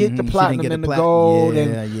 She didn't get the platinum and the gold,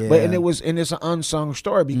 and it's an unsung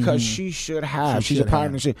story because she should have. She's a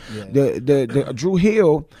partnership. The Drew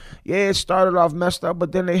Hill, it started off messed up,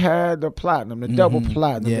 but then they had the platinum, the double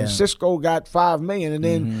platinum. And Cisco got $5 million, and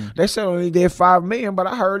then they said only did $5 million, but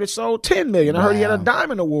I heard it sold $10 million. I heard he had a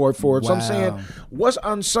Diamond Award for it. So I'm saying, what's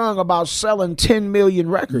unsung about selling 10 million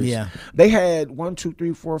records? Yeah. They had 1, 2,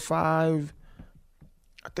 3, 4, 5,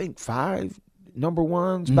 I think 5 number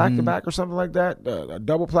ones back to back or something like that. A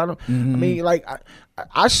double platinum. I mean, like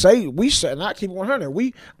we said, and I keep it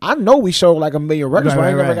 100. I know we sold like 1 million records, but I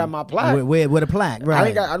ain't never got my plaque. With a plaque,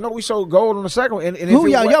 right? I know we sold gold on the second one. And who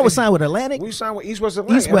y'all was signed with Atlantic? We signed with East West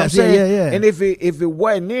Atlantic. East West, yeah. And if it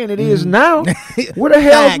wasn't then, it is now. Where the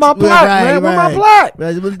hell is my plaque, man? Where my plaque?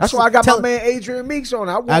 That's why I got my man Adrian Meeks on.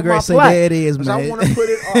 I want my plaque. There it is, man. I want to put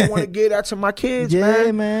it. I want to give that to my kids,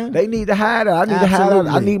 man. They need to have that. I need to have that.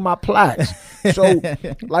 I need my plaques. So,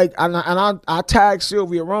 like, I tagged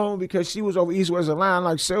Sylvia Rome because she was over East West Atlanta.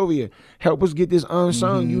 Like, Sylvia, help us get this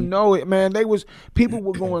unsung. You know it, man. People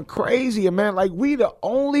were going crazy, and man, like, we the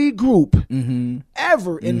only group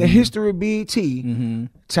ever in the history of BET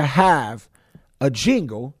to have a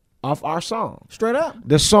jingle off our song. Straight up.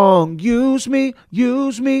 The song "Use Me,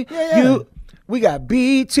 Use Me." Yeah. We got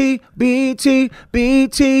BT, BT,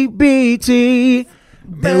 BT, BT.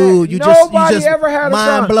 Dude, you just ever had a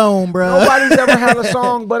mind song. blown, bro. Nobody's ever had a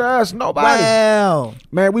song but us. Nobody. Wow.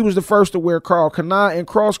 Man, we was the first to wear Carl Kanai and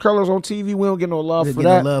cross colors on TV. We don't get no love for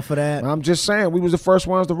that. No love for that. I'm just saying, we was the first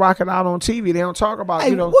ones to rock it out on TV. They don't talk about,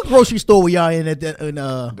 what grocery store were y'all in at that?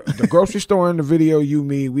 The grocery store in the video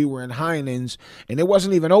we were in Heinen's, and it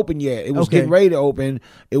wasn't even open yet. It was getting ready to open.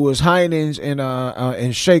 It was Heinen's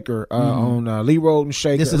and Shaker on Lee Road and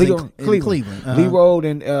Shaker. This is in Cleveland. Lee Road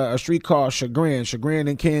and a street called Chagrin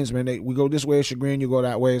and Kinsman. We go this way as Chagrin, you go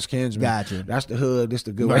that way as Kinsman. Gotcha. That's the hood. This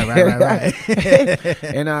the good way. Right.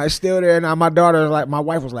 And it's still there. And my daughter, my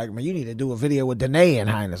wife was like, man, you need to do a video with Danae and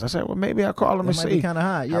Heinen's. I said, well, maybe I'll call them and see. Might be kind of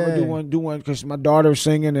hot. Yeah. I would do one because my daughter's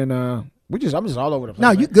singing and I'm just all over the place.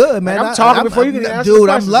 No, you good, man. I'm talking before you can answer. Dude,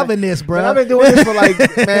 I'm loving this, bro. I've been doing this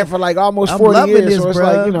for like almost 40 years. So it's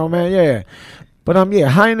like, man, yeah. But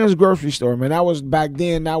Heinen's grocery store, man. That was back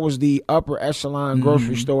then. That was the upper echelon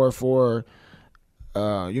grocery store for,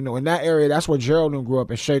 in that area. That's where Geraldine grew up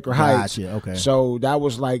in Shaker Heights. Gotcha, okay. So that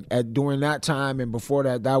was like during that time, and before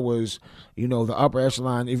that, that was the upper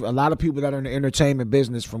echelon. A lot of people that are in the entertainment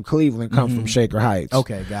business from Cleveland come from Shaker Heights.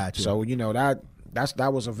 Okay, gotcha. So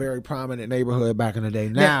that was a very prominent neighborhood back in the day.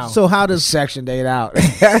 Now, so how does Section 8 out?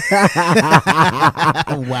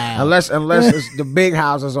 Wow. Unless it's the big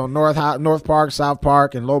houses on North Park, South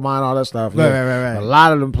Park, and Lowmont, all that stuff. Right. A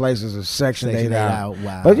lot of them places are Section 8 out.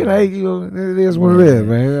 Wow. But it is what it is,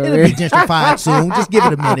 man. It'll be gentrified soon. Just give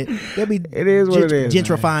it a minute. It is what it is.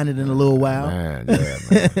 Gentrifying it in a little while. Man,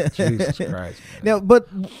 man. Jesus Christ. Man. Now, but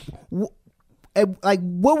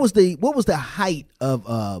what was the height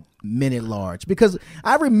of Men at Large? Because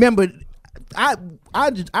I remember, I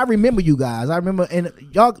remember you guys. I remember, and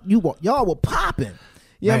y'all were popping.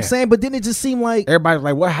 You know what I'm saying? But then it just seemed like everybody's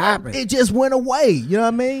like, "What happened?" It just went away. You know what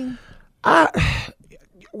I mean? I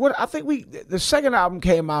think the second album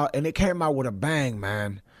came out, and it came out with a bang,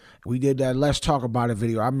 man. We did that Let's Talk About It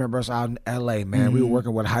video. I remember us out in L.A., man. We were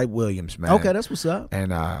working with Hype Williams, man. Okay, that's what's up.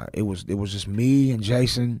 And it was just me and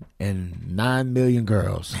Jason and 9 million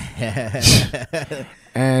girls.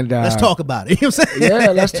 And let's talk about it. You know what I'm saying?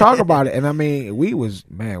 Yeah, let's talk about it. And I mean, we was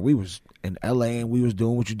in L.A. and we was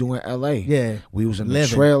doing what you do in L.A. Yeah, we was in the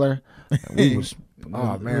trailer. And we was.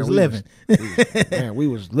 Oh man, we was living. We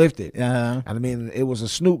was lifted. And I mean, it was a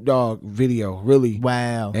Snoop Dogg video, really.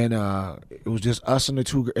 Wow. And it was just us and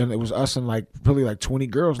and it was us and really 20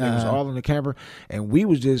 girls. And it was all in the camper, and we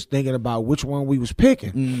was just thinking about which one we was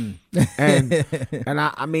picking. And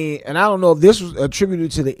I mean, and I don't know if this was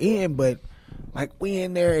attributed to the end, but we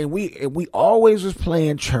in there and we always was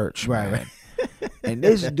playing church, right? And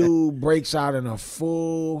this dude breaks out in a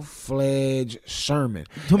full-fledged sermon.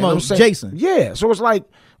 Jason. Yeah. So it's like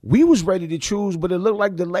we was ready to choose, but it looked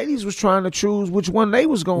like the ladies was trying to choose which one they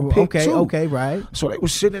was going to pick too. Okay, right. So they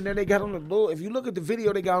was sitting there. They got on the little, if you look at the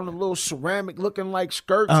video, they got on the little ceramic looking like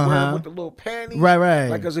skirts wearing with the little panties.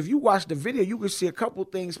 Right. Because if you watch the video, you could see a couple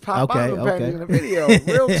things pop out of the panties in the video.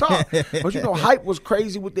 Real talk. But Hype was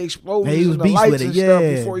crazy with the explosions and the lights and stuff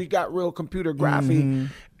before you got real computer graphy.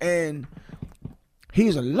 And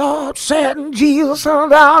he's a Lord said Jesus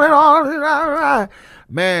down and all.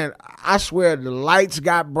 Man, I swear the lights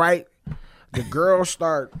got bright. The girls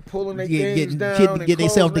start pulling their things down and get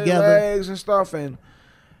themselves together, legs and stuff. And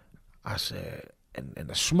I said, and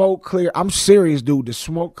the smoke cleared. I'm serious, dude. The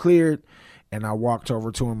smoke cleared, and I walked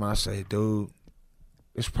over to him and I said, dude,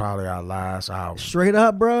 it's probably our last hour. Straight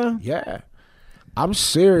up, bro. Yeah. I'm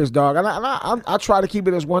serious, dog. And I try to keep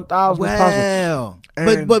it as 1,000 as possible.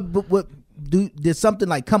 But did something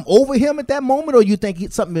come over him at that moment, or you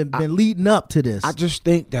think something been leading up to this? I just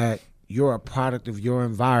think that you're a product of your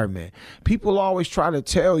environment. People always try to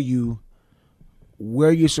tell you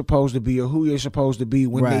where you're supposed to be or who you're supposed to be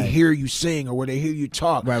when they hear you sing or when they hear you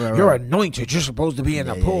talk. You're anointed. You're supposed to be in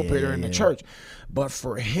the pulpit or in the church. But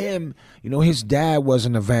for him, his dad was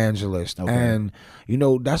an evangelist, and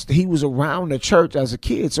he was around the church as a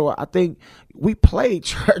kid. So I think we played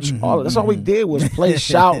church. That's all we did was play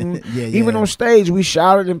shouting. Even on stage, we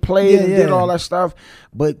shouted and played and did all that stuff.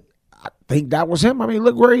 But I think that was him. I mean,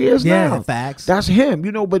 look where he is now. Facts. That's him.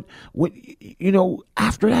 But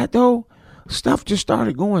after that though, stuff just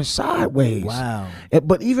started going sideways. Wow.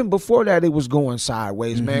 But even before that, it was going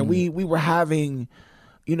sideways, man. We were having,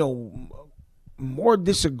 more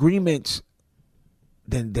disagreements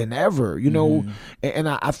than ever, and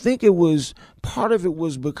I think it was part of it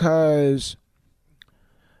was because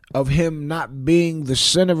of him not being the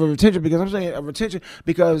center of attention, because I'm saying of attention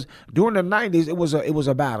because during the 90s it was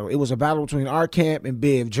a battle. It was a battle between our camp and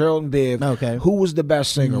Biv, Gerald and Biv. Okay. Who was the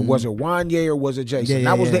best singer? Was it Wanye or was it Jason?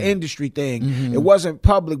 That was the industry thing. It wasn't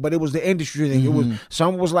public, but it was the industry thing. It was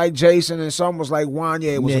some was like Jason and some was like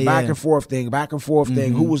Wanye. It was a back and forth thing.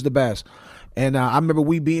 Who was the best? And I remember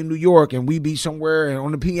we be in New York and we be somewhere and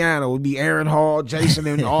on the piano. We'd be Aaron Hall, Jason,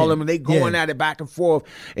 and all of them, and they going at it back and forth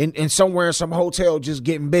and somewhere in some hotel just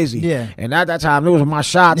getting busy. Yeah. And at that time, it was my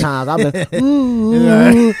shy times. I'm like,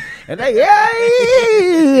 ooh, and they,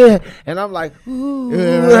 yeah. And I'm like, ooh,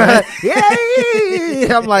 yeah.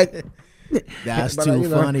 I'm like, that's too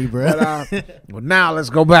funny, bro. Well, now let's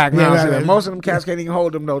go back. Now, most of them cats can't even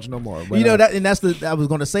hold them notes no more. But, that, and that's I was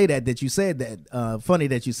going to say that you said that. Funny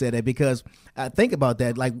that you said that, because I think about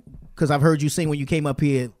that, like, because I've heard you sing when you came up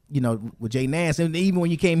here, with Jay Nance, and even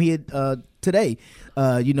when you came here today,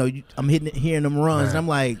 I'm hearing them runs, and I'm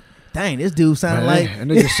like, dang, this dude sounded like, and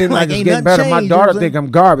it just seems like it's getting better. My daughter think I'm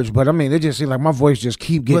garbage, but I mean, it just seems like my voice just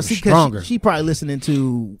keep getting stronger. She probably listening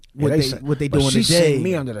to what they doing today. She sang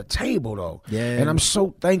me under the table though, and I'm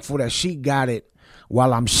so thankful that she got it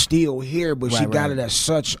while I'm still here. But she got it at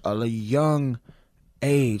such a young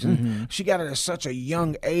age. She got it at such a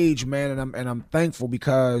young age, man, and I'm thankful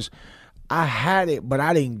because I had it, but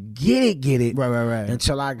I didn't get it right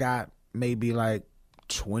until I got maybe like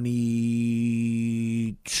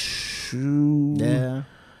 22.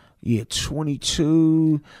 Yeah,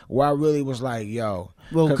 22. Where I really was like, yo.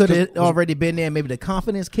 Well, could it already been there? Maybe the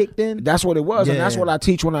confidence kicked in? That's what it was. And that's what I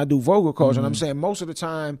teach when I do vocal coaching. And I'm saying most of the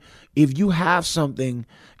time, if you have something,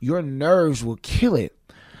 your nerves will kill it.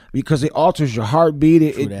 Because it alters your heartbeat,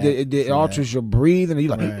 it alters your breathing, and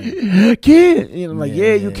you're like, I can't.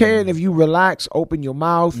 You can if you relax, open your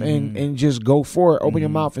mouth, and just go for it. Open your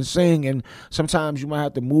mouth and sing, and sometimes you might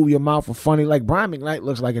have to move your mouth for funny. Like Brian McKnight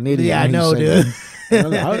looks like an idiot. Yeah, I know, dude. He'll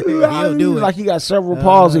do it. Like he got cerebral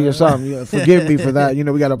palsy or something. Forgive me for that. We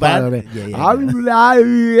got to follow that.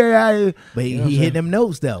 But he hit them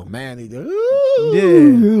notes though. Man, he did.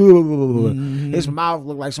 His mouth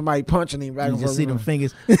looked like somebody punching him. You just see them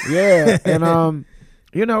fingers. Yeah, and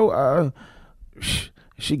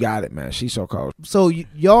she got it, man. She's so cold. So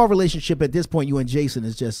your relationship at this point, you and Jason,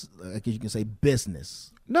 is just, I guess you can say,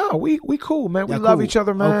 business. No, we cool, man. We love each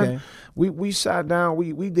other, man. Okay. We sat down.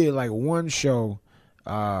 We did like one show,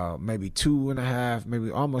 maybe 2.5, maybe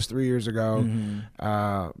almost 3 years ago.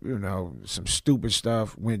 Some stupid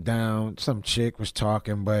stuff went down. Some chick was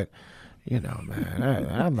talking, but. Man,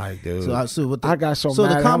 I'm like, dude. I got so mad. So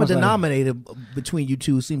the common denominator between you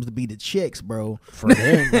two seems to be the chicks, bro. For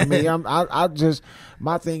them, I mean, I just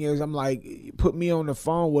my thing is, I'm like, put me on the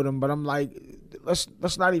phone with them, but I'm like, let's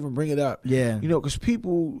not even bring it up. Yeah, because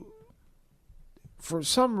people, for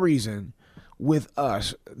some reason, with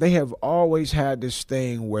us, they have always had this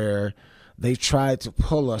thing where they tried to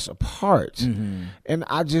pull us apart, and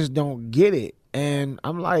I just don't get it. And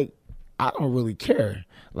I'm like, I don't really care.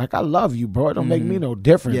 Like, I love you, bro. It don't make me no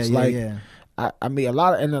difference. I mean, a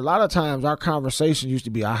lot of times our conversation used to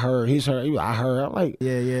be, I heard, he's heard, I heard. I'm like,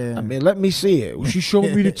 yeah. I mean, let me see it. She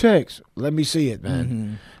showed me the text. Let me see it,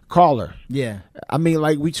 man. Call her. Yeah. I mean,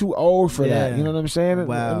 like, we too old for that. You know what I'm saying?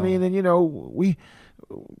 Wow. I mean, and we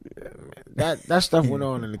that stuff went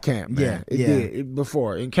on in the camp, man. It did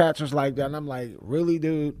before. And cats was like that, and I'm like, really,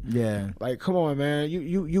 dude? Yeah. Like, come on, man.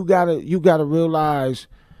 You gotta realize,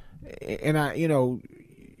 and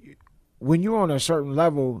when you're on a certain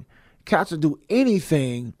level, cats will do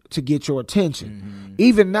anything to get your attention.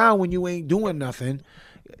 Even now, when you ain't doing nothing,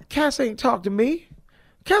 cats ain't talk to me.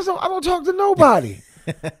 I don't talk to nobody.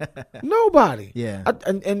 Nobody. Yeah.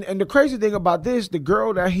 And the crazy thing about this, the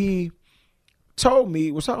girl that he told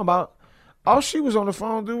me was talking about, all she was on the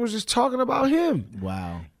phone doing was just talking about him.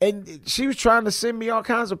 Wow. And she was trying to send me all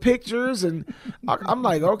kinds of pictures, and I'm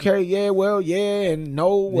like, okay, yeah, well, yeah, and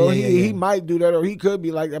no, well, he might do that, or he could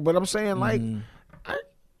be like that. But I'm saying, like,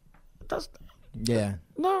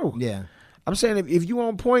 no. Yeah. I'm saying if you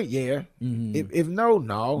on point, yeah. If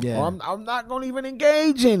no. Yeah. Or I'm not gonna even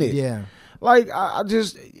engage in it. Yeah. Like I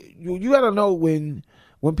just you gotta know when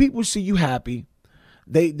people see you happy,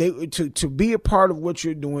 they to be a part of what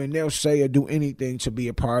you're doing, they'll say or do anything to be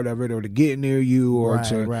a part of it or to get near you or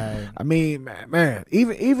Right. I mean, man,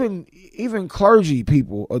 even clergy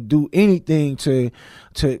people will do anything to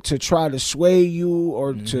try to sway you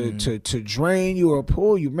or to drain you or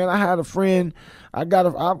pull you. Man, I had a friend.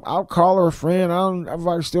 I'll call her a friend.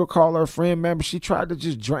 I still call her a friend, man. But she tried to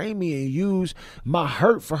just drain me and use my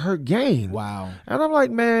hurt for her gain. Wow. And I'm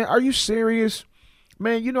like, man, are you serious?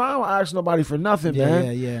 Man, you know, I don't ask nobody for nothing,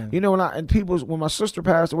 man. Yeah. You know, when my sister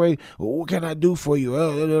passed away, well, what can I do for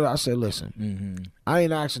you? I said, listen, I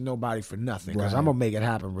ain't asking nobody for nothing because I'm going to make it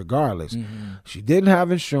happen regardless. She didn't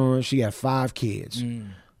have insurance. She had 5 kids.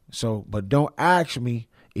 So, but don't ask me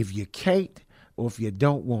if you can't or if you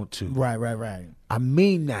don't want to. Right. I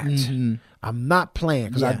mean that. I'm not playing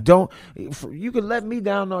because I don't. You can let me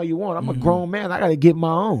down all you want. I'm a grown man. I got to get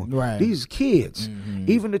my own. Right. These kids,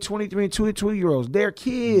 even the 23 and 22-year-olds, they're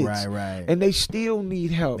kids. Right. And they still need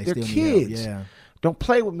help. They're kids. Yeah. Don't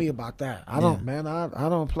play with me about that. I don't, man. I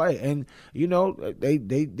don't play. And you know,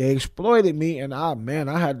 they exploited me, and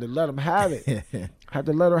I had to let them have it. Had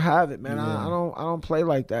to let her have it, man. I don't play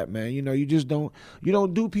like that, man. You know, you just don't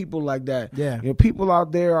do people like that. Yeah. You know, people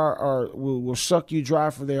out there will suck you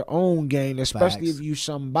dry for their own gain, especially Facts. if you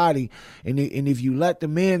somebody, and if you let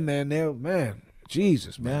them in, man,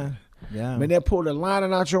 Jesus, man. Yeah. Man, they'll pull the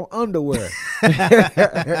lining out your underwear.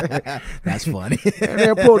 That's funny. And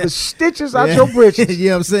they'll pull the stitches out your britches. You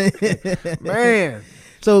know what I'm saying? Man.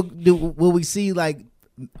 So will we see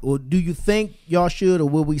or do you think y'all should, or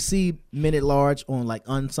will we see Men at Large on like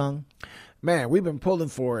Unsung? Man, we've been pulling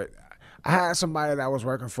for it. I had somebody that was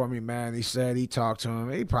working for me, man. He said he talked to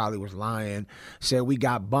him. He probably was lying. Said we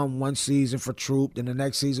got bumped one season for Troop, then the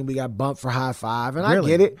next season we got bumped for High Five. And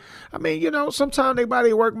Really? I get it. I mean, you know, sometimes their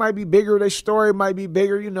body of work might be bigger, their story might be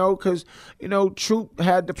bigger, you know, because, you know, Troop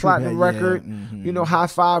had the platinum record. You know, High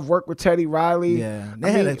Five worked with Teddy Riley. Yeah. I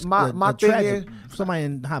mean, my thing is, somebody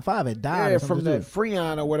in High Five had died. yeah, from that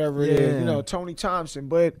Freon or whatever it is, you know, Tony Thompson.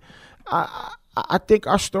 But I think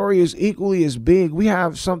our story is equally as big. We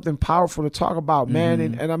have something powerful to talk about, man.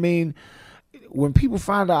 And I mean, when people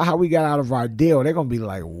find out how we got out of our deal, they're going to be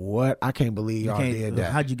like, what? I can't believe y'all did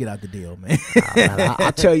that. How'd you get out the deal, man?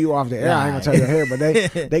 I'll tell you off the air. I ain't going to tell you here, but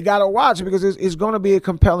they got to watch it because it's going to be a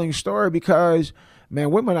compelling story because,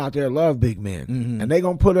 man, women out there love big men. And they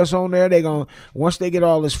going to put us on there. They going to, once they get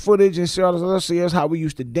all this footage and see all this other, see us how we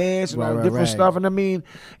used to dance and all the different stuff. And I mean,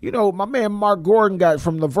 you know, my man Mark Gordon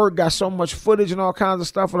from Levert got so much footage and all kinds of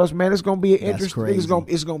stuff with us, man. It's going to be an interesting thing.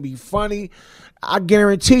 It's going to be funny. I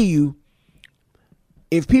guarantee you,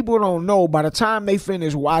 if people don't know, by the time they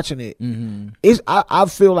finish watching it, I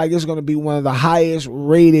feel like it's going to be one of the highest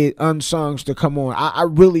rated unsungs to come on. I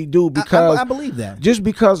really do, because I believe that. Just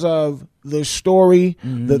because of the story,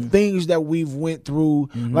 the things that we've went through.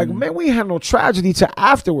 Like, man, we ain't had no tragedy till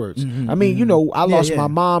afterwards. I mean, you know, I lost my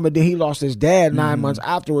mom, and then he lost his dad 9 months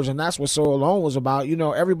afterwards, and that's what So Alone was about. You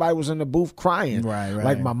know, everybody was in the booth crying. Right.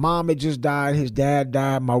 Like, my mom had just died, his dad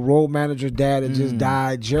died, my road manager's dad had just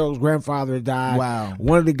died, Gerald's grandfather had died. Wow.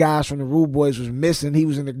 One of the guys from the Rude Boys was missing. He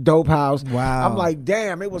was in the dope house. Wow. I'm like,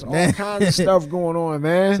 damn, it was all kinds of stuff going on,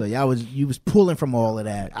 man. So you was pulling from all of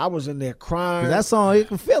that. I was in there crying. That song, you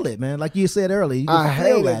can feel it, man. Like you said earlier. I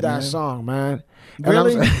hated that song, man.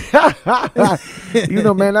 Really? You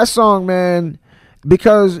know, man, that song, man,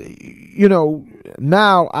 because, you know,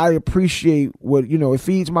 now I appreciate what, you know, it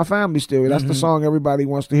feeds my family still. That's the song everybody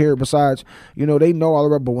wants to hear. Besides, you know, they know all the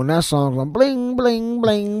rest, but when that song's on bling, bling,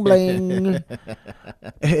 bling, bling,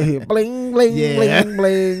 bling, bling, bling,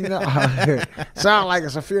 bling, sound like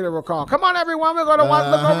it's a funeral call. Come on, everyone, we're going to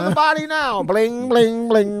look over the body now. Bling, bling,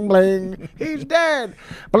 bling, bling. He's dead.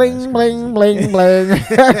 Bling, bling, bling, bling.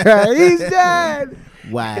 He's dead.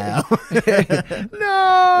 Wow.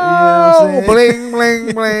 No. Bling,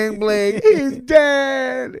 bling, bling, bling. He's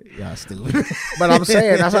dead. Y'all stupid. But I'm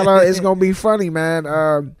saying, that's how it's going to be funny,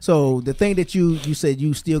 man. So the thing that you said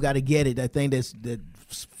you still got to get it, that thing that's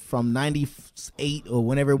from 98 or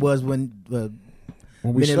whenever it was when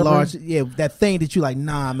we Men at Large, that thing that you like,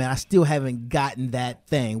 nah, man, I still haven't gotten that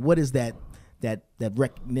thing. What is that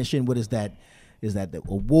recognition? What is that? Is that the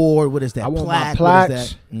award? What is that? I want plaque? my plaques. What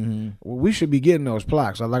is that? Well, we should be getting those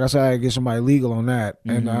plaques. Like I said, I gotta get somebody legal on that.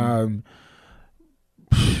 And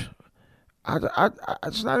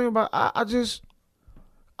it's not even about. I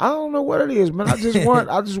don't know what it is, man. I just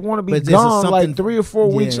want to be gone like 3 or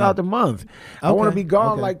 4 weeks out the month. I want to be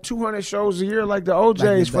gone like 200 shows a year, like the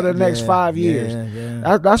OJs for the next 5 years.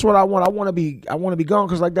 That's what I want. I want to be gone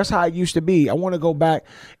because like that's how it used to be. I want to go back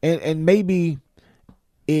and maybe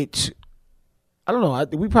it's. I don't know.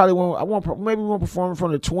 We probably won't. Maybe we won't perform in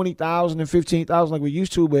front of 20,000 and 15,000 like we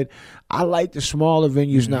used to. But I like the smaller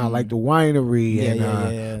venues now, like the Winery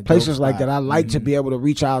and places like that. I like to be able to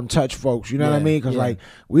reach out and touch folks. You know what I mean? Because like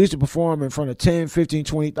we used to perform in front of 10, 15,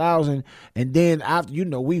 20,000, and then after, you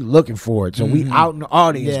know, we looking for it. So we out in the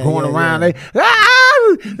audience going around. They,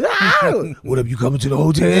 what up? You coming to the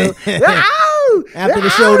hotel? After the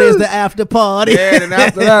show, there's the after party. Yeah, and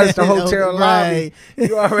after that, it's the hotel lobby.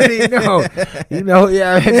 You already know.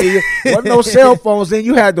 Yeah. Wasn't no cell phones then.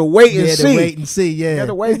 You had to wait and see. You had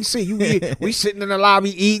to wait and see. We sitting in the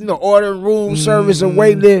lobby eating or ordering room service and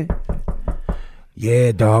waiting there.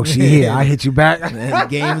 Yeah, dog, she here. I hit you back. Let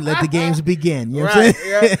the games begin. You know what I'm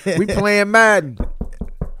saying? Yeah. We playing Madden.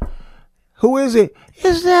 Who is it?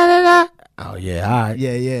 Is that? Oh, yeah, all right.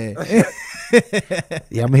 Yeah.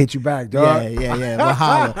 Yeah, I'm gonna hit you back, dog. Yeah.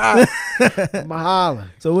 Mahalo. Mahalo.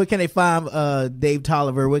 So where can they find Dave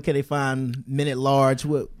Tolliver? Where can they find Minute Large?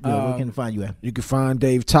 Where can they find you at? You can find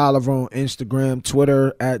Dave Tolliver on Instagram,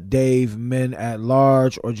 Twitter at Dave Men at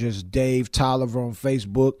Large, or just Dave Tolliver on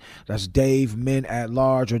Facebook. That's Dave Men at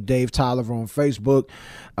Large or Dave Tolliver on Facebook.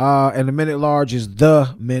 And the Minute Large is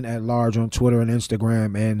the Men at Large on Twitter and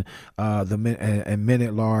Instagram, and the Men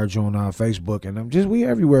at Large on Facebook. And we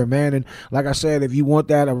everywhere, man. And like I said, if you want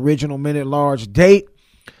that original Minute Large date,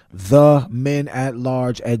 the men at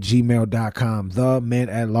large at gmail.com. The men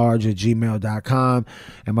at large at gmail.com.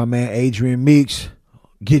 And my man Adrian Meeks,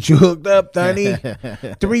 get you hooked up,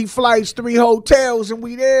 Thunny. 3 flights, 3 hotels, and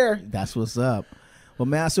we there. That's what's up. Well,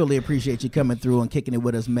 man, I certainly appreciate you coming through and kicking it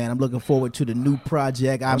with us, man. I'm looking forward to the new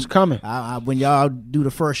project. It's coming. When y'all do the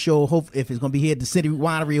first show, hope if it's going to be here at the City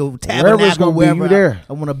Winery or Tabernacle, wherever, there.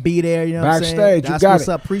 I want to be there. You know what I'm saying? Backstage, you got what's it.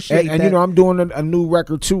 Up. Appreciate that. And I'm doing a new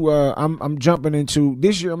record too. I'm jumping into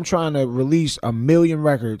this year. I'm trying to release 1 million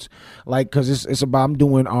records, because it's about I'm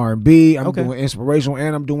doing R&B, I'm doing inspirational,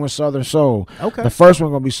 and I'm doing Southern Soul. Okay. The first one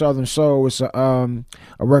gonna be Southern Soul. It's a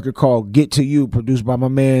record called Get to You, produced by my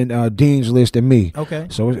man Dean's List and me. Okay.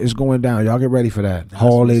 So it's going down. Y'all get ready for that. That's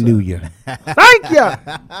hallelujah. Thank you.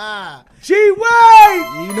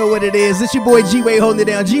 G-Wade. You know what it is. It's your boy G-Wade holding it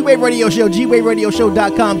down. G-Wade Radio Show,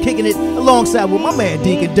 GWadeRadioShow.com, kicking it alongside with my man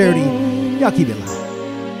Deacon Dirty. Y'all keep it live.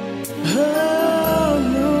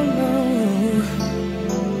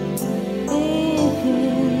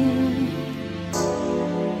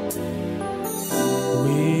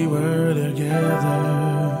 We were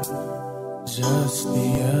together just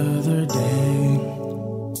the other day,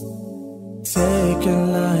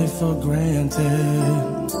 taking life for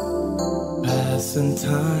granted, passing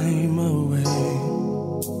time away.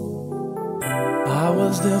 I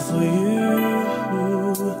was there for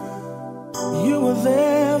you were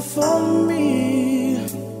there for me.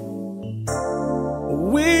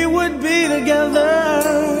 We would be together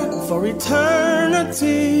for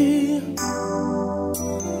eternity.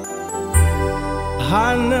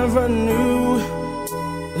 I never knew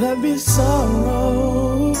there'd be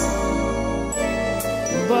sorrow,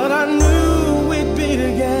 but I knew we'd be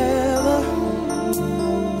together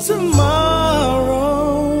tomorrow,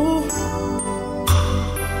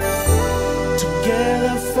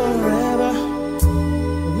 together forever.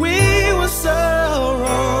 We were so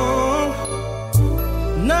wrong.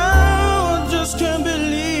 Now I just can't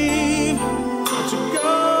believe that you're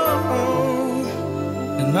gone,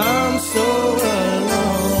 and I'm so alone.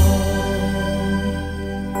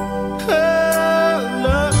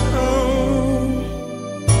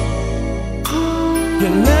 You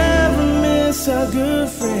never miss a good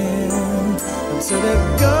friend until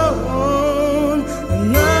they're gone,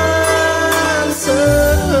 and I'm so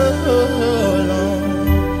alone.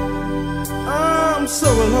 I'm so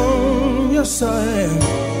alone, yes I am.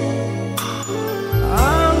 I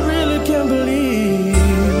really can't believe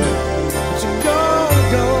that you're gone.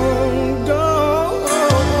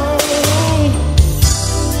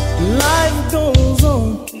 Life goes on,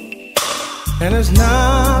 and it's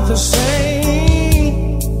not the same.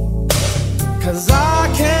 'Cause I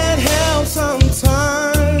can't help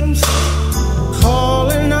sometimes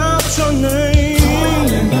calling out your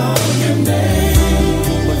name,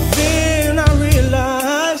 but then I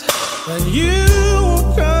realized that you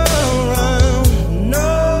won't come around.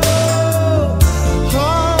 No,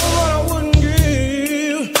 all I wouldn't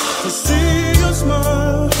give to see your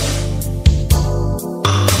smile.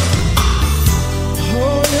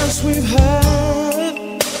 Oh yes, we've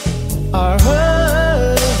had our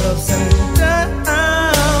ups and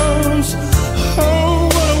downs. Oh,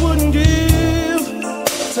 what I wouldn't give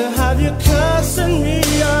to have you cussing me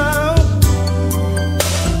out.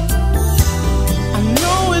 I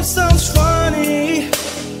know it sounds funny,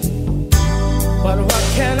 but what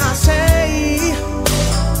can I say?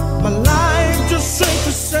 My life just ain't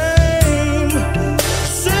the same.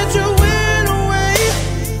 Said you went away,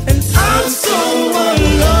 and I'm so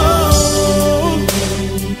alone.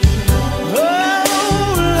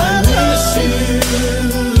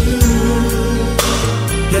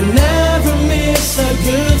 You never miss a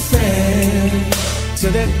good friend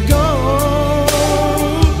till they're gone.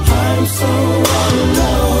 I'm so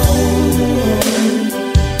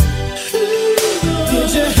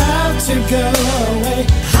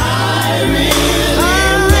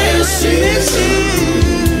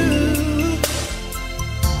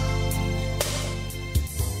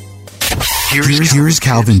Here's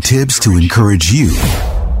Calvin Tibbs to encourage you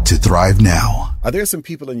to thrive now. Are there some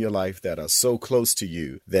people in your life that are so close to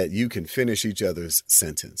you that you can finish each other's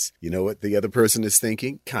sentence? You know what the other person is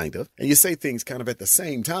thinking? Kind of. And you say things kind of at the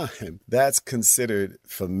same time. That's considered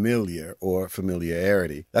familiar or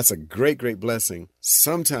familiarity. That's a great, great blessing.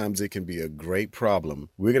 Sometimes it can be a great problem.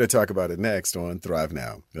 We're going to talk about it next on Thrive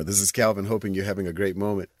Now. Now, this is Calvin, hoping you're having a great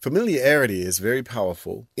moment. Familiarity is very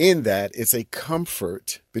powerful in that it's a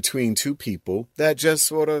comfort between two people that just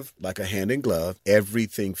sort of like a hand in glove,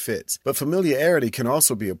 everything fits. But familiarity can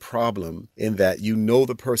also be a problem in that you know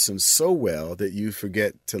the person so well that you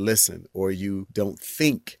forget to listen, or you don't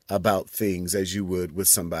think about things as you would with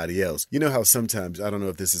somebody else. You know how sometimes, I don't know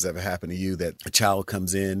if this has ever happened to you, that a child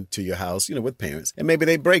comes in to your house, with parents, and maybe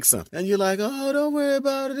they break something, and you're like, oh, don't worry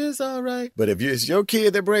about it, it's all right. But if it's your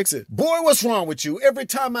kid that breaks it, boy, what's wrong with you? Every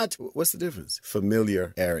time what's the difference?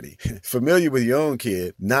 Familiarity. Familiar with your own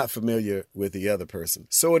kid, not familiar with the other person.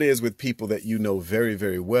 So it is with people that you know very,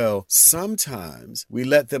 very well. Sometimes we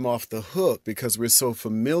let them off the hook because we're so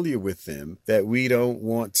familiar with them that we don't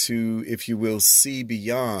want to, if you will, see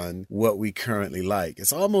beyond what we currently like.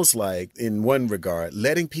 It's almost like, in one regard,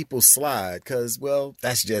 letting people slide because, well,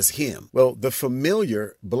 that's just him. Well, the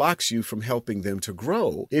familiar blocks you from helping them to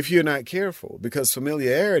grow if you're not careful, because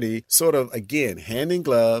familiarity sort of, again, hand in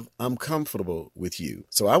glove, I'm comfortable with you.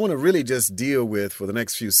 So I want to really just deal with, for the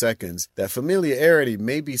next few seconds, that familiarity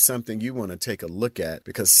may be something you want to take a look at,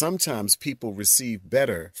 because sometimes people receive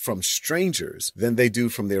better from strangers than they do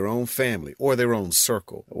from their own family or their own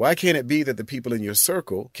circle. Why can't it be that the people in your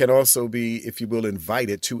circle can also be, if you will,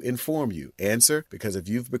 invited to inform you? Answer: because if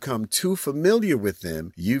you've become too familiar with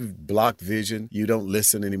them, you've blocked vision, you don't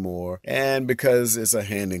listen anymore, and because it's a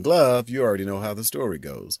hand in glove, you already know how the story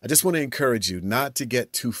goes. I just want to encourage you not to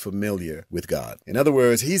get too familiar with God. In other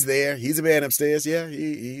words, he's there, he's a man upstairs, yeah,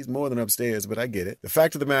 he's more than upstairs, but I get it. The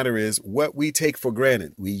fact of the matter is, what we take for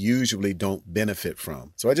granted, we usually don't benefit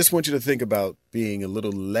from. So I just want you to think about being a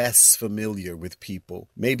little less familiar with people.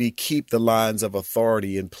 Maybe keep the lines of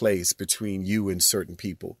authority in place between you and certain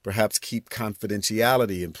people. Perhaps keep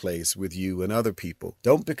confidentiality in place with you and other people.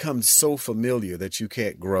 Don't become so familiar that you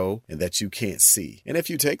can't grow and that you can't see. And if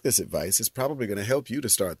you take this advice, it's probably going to help you to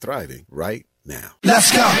start thriving right now.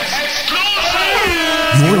 Let's go.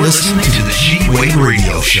 You're listening to the G-Wade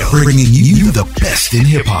Radio Show, bringing you the best in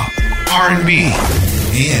hip-hop, R&B,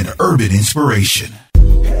 and urban inspiration.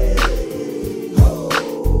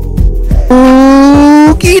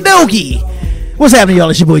 Okie dokie. What's happening, y'all?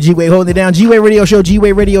 It's your boy G-Wade holding it down. G-Wade Radio Show,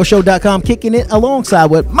 GWadeRadioShow.com, kicking it alongside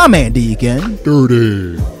with my man Deacon.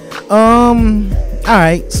 Dirty. All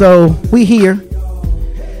right, so we here,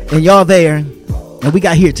 and y'all there, and we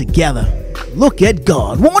got here together. Look at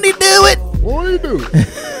God. Won't he do it? Won't he do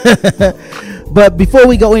it? But before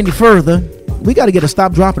we go any further, we got to get a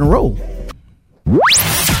stop, drop, and roll.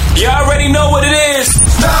 You already know what it is.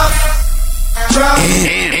 Stop, drop,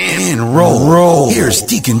 and roll. Here's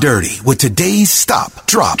Deacon Dirty with today's stop,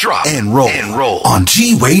 drop, and roll on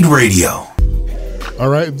G-Wade Radio. All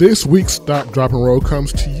right, this week's stop, drop, and roll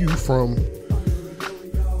comes to you from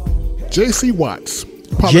J.C. Watts.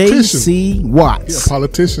 J.C. Watts. Yeah,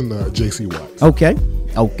 politician J.C. Watts. Okay.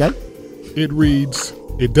 It reads,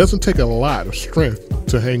 it doesn't take a lot of strength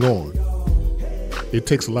to hang on. It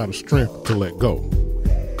takes a lot of strength to let go.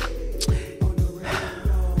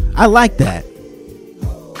 I like that.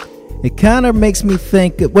 It kind of makes me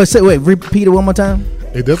think, repeat it one more time.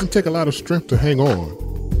 It doesn't take a lot of strength to hang on.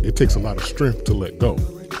 It takes a lot of strength to let go.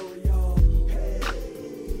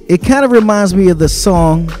 It kind of reminds me of the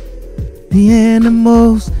song, the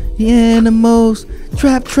animals,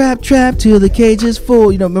 trap till the cage is full.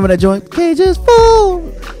 Remember that joint? Cage is full.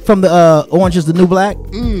 From the Orange is the New Black.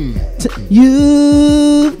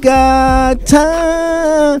 You've got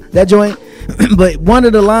time. That joint. But one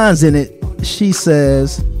of the lines in it, she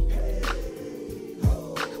says,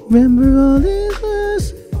 remember all these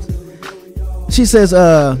verses. She says,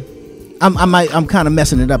 I'm kind of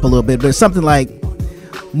messing it up a little bit, but it's something like,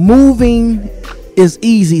 moving is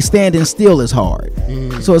easy, standing still is hard.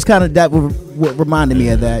 So it's kind of that what reminded me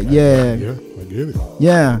of that. Yeah, I get it.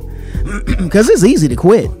 Yeah, because it's easy to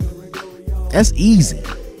quit. That's easy.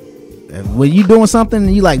 When you're doing something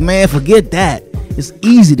and you're like, man, forget that. It's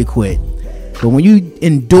easy to quit. But when you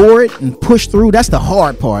endure it and push through, that's the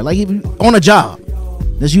hard part. Like even on a job,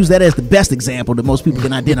 let's use that as the best example that most people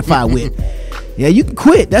can identify with. Yeah, you can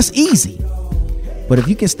quit. That's easy. But if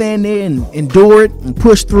you can stand there and endure it and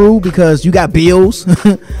push through because you got bills,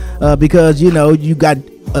 because, you got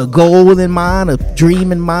a goal in mind, a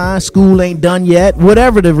dream in mind, school ain't done yet,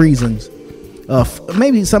 whatever the reasons,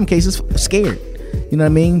 maybe in some cases scared. You know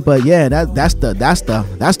what I mean? But yeah, that's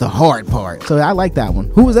the hard part. So I like that one.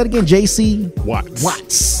 Who was that again? JC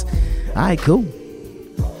Watts. All right, cool.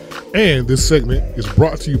 And this segment is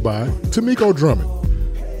brought to you by Tamiko Drummond,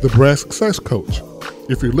 the Brand Success Coach.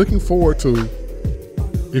 If you're looking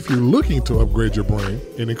to upgrade your brand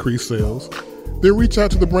and increase sales, then reach out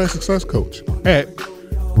to the Brand Success Coach at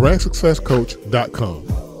brandsuccesscoach.com.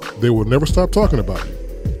 They will never stop talking about you.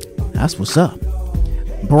 That's what's up.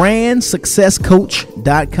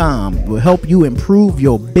 brandsuccesscoach.com will help you improve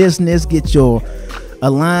your business,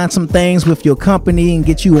 align some things with your company, and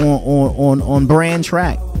get you on brand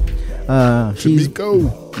track.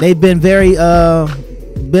 They've been very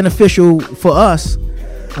beneficial for us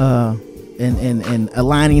in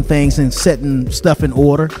aligning things and setting stuff in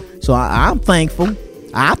order. So I'm thankful.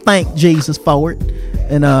 I thank Jesus for it,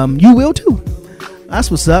 and you will too.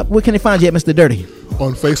 That's what's up. Where can they find you at, Mr. Dirty?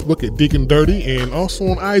 On Facebook at Deacon Dirty, and also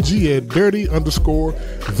on IG at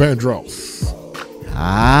Dirty_Vandross.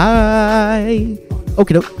 Hi.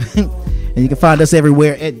 Okay, doke. And you can find us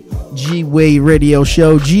everywhere at G Wade Radio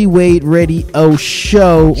Show. G Wade Radio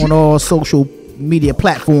Show on all social media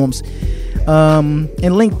platforms. And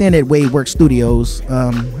LinkedIn at Wadework Studios.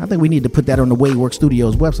 I think we need to put that on the Wadework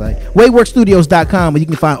Studios website. WadeWorkStudios.com, where you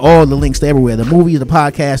can find all the links to everywhere. The movies, the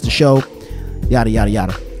podcast, the show, yada, yada,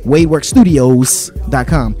 yada.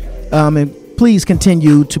 WadeWorkStudios.com. And please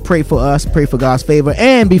continue to pray for us, pray for God's favor.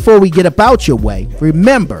 And before we get about your way,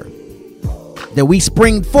 remember that we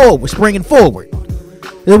spring forward. We're springing forward.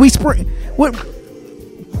 That we spring. What?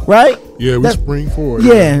 Right? Yeah, we spring forward.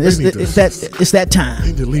 Yeah, it's that time. I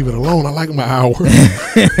need to leave it alone. I like my hour.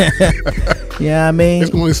 Yeah, I mean,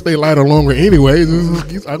 it's going to stay lighter longer anyway.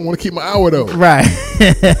 I want to keep my hour though. Right.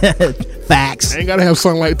 Facts. I ain't got to have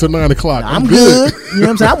sunlight till 9 o'clock. I'm good. You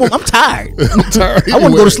know what I'm saying? I'm tired. I'm tired. I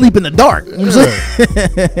want to go to sleep in the dark. You know what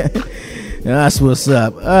I'm saying? That's what's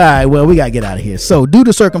up. All right, well, we got to get out of here. So, due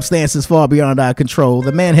to circumstances far beyond our control,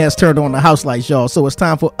 the man has turned on the house lights, y'all. So, it's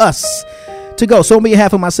time for us to go. So, on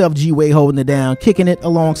behalf of myself, G Wade, holding it down, kicking it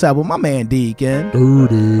alongside with my man, Deacon.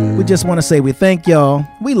 Dirty. We just want to say we thank y'all.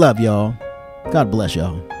 We love y'all. God bless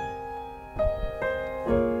y'all.